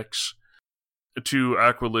upper decks to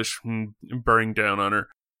Aqualish bearing down on her.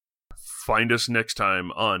 Find us next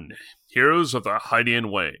time on Heroes of the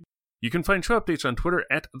Hydian Way. You can find show updates on Twitter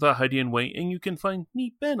at The Hydian Way, and you can find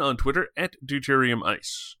me, Ben, on Twitter at Deuterium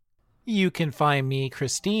Ice. You can find me,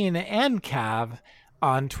 Christine, and Cav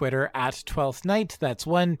on Twitter at 12th Night. That's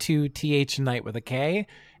 12th Night with a K.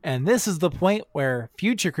 And this is the point where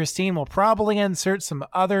future Christine will probably insert some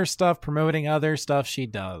other stuff promoting other stuff she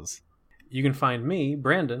does. You can find me,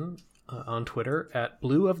 Brandon, on Twitter at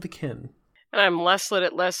Blue of the Kin. And I'm Leslet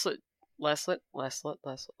at Leslet.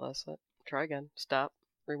 Try again. Stop.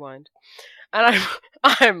 Rewind. And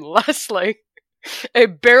I'm Leslie, a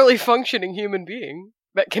barely functioning human being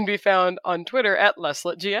that can be found on Twitter at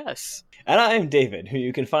LesletGS. And I'm David, who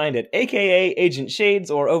you can find at AKA Agent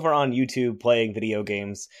Shades or over on YouTube playing video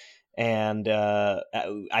games. And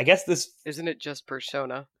I guess this... Isn't it just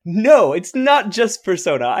Persona? No, it's not just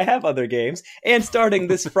Persona. I have other games. And starting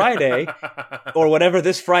this Friday, or whatever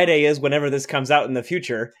this Friday is, whenever this comes out in the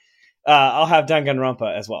future, I'll have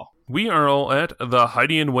Danganronpa as well. We are all at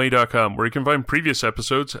thehydianway.com, where you can find previous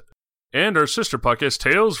episodes and our sister podcast,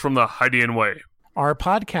 Tales from the Hydian Way. Our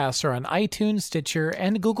podcasts are on iTunes, Stitcher,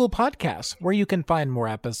 and Google Podcasts, where you can find more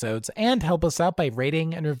episodes and help us out by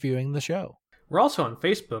rating and reviewing the show. We're also on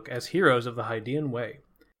Facebook as Heroes of the Hydian Way.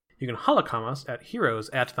 You can holocom us at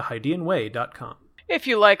heroes@thehydianway.com. If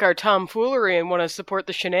you like our tomfoolery and want to support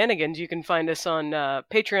the shenanigans, you can find us on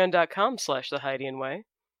patreon.com/thehydianway.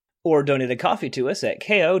 Or donate a coffee to us at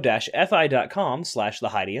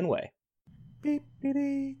ko-fi.com/thehydianway.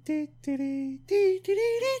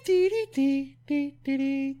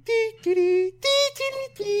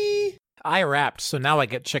 I rapped, so now I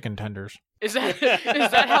get chicken tenders. Is that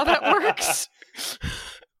how that works?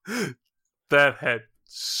 That had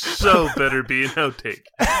so better be an outtake.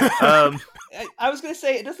 I was going to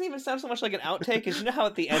say, it doesn't even sound so much like an outtake, because you know how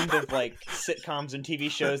at the end of like sitcoms and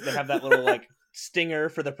TV shows they have that little like stinger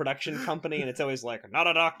for the production company, and it's always like, not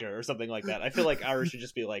a doctor, or something like that. I feel like ours should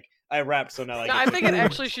just be like, I rapped, so now I get I think it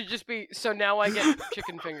actually should just be, so now I get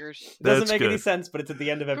chicken fingers. It doesn't make any sense, but it's at the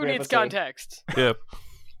end of every episode. Who needs context? Yeah.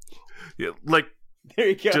 Yeah, like... There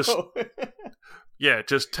you go.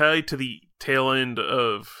 Just tied to the tail end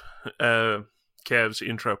of Cav's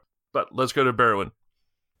intro. But let's go to Barrowan.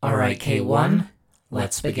 All right, K1,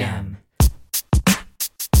 let's begin.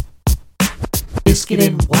 Biscuit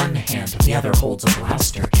in one hand, the other holds a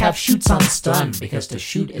blaster. Cav shoots on stun, because to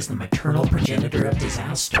shoot is the maternal progenitor of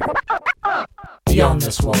disaster. Beyond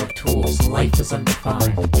this wall of tools, life is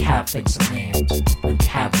undefined. Cav thinks of names, and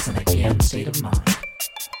Cav's in a damn state of mind.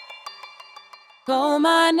 Call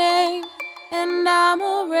my name, and I'm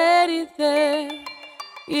already there.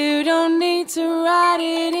 You don't need to write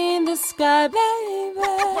it in the sky, baby.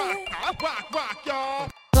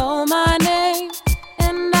 Call my name,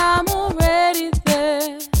 and I'm already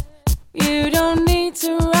there. You don't need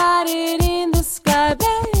to write it in the sky,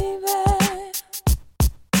 baby.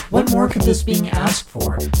 What more could this being asked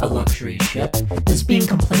for? A luxury ship? This being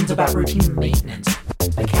complains about routine maintenance.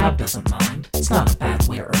 But Cav doesn't mind. It's not a bad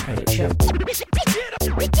way to earn credit chip.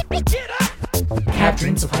 Cav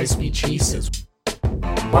dreams of high-speed chases.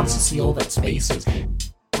 Wants to see all that spaces.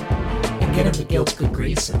 And get in the guild's good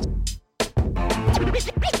graces.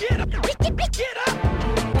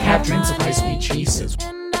 Cav dreams of high-speed chases.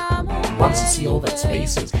 Wants to see all that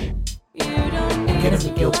spaces. And get in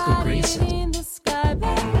the guild's good graces.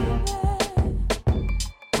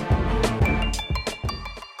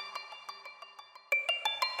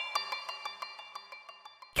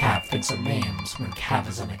 Cav thinks of names when Cav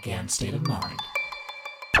is in a GAN state of mind.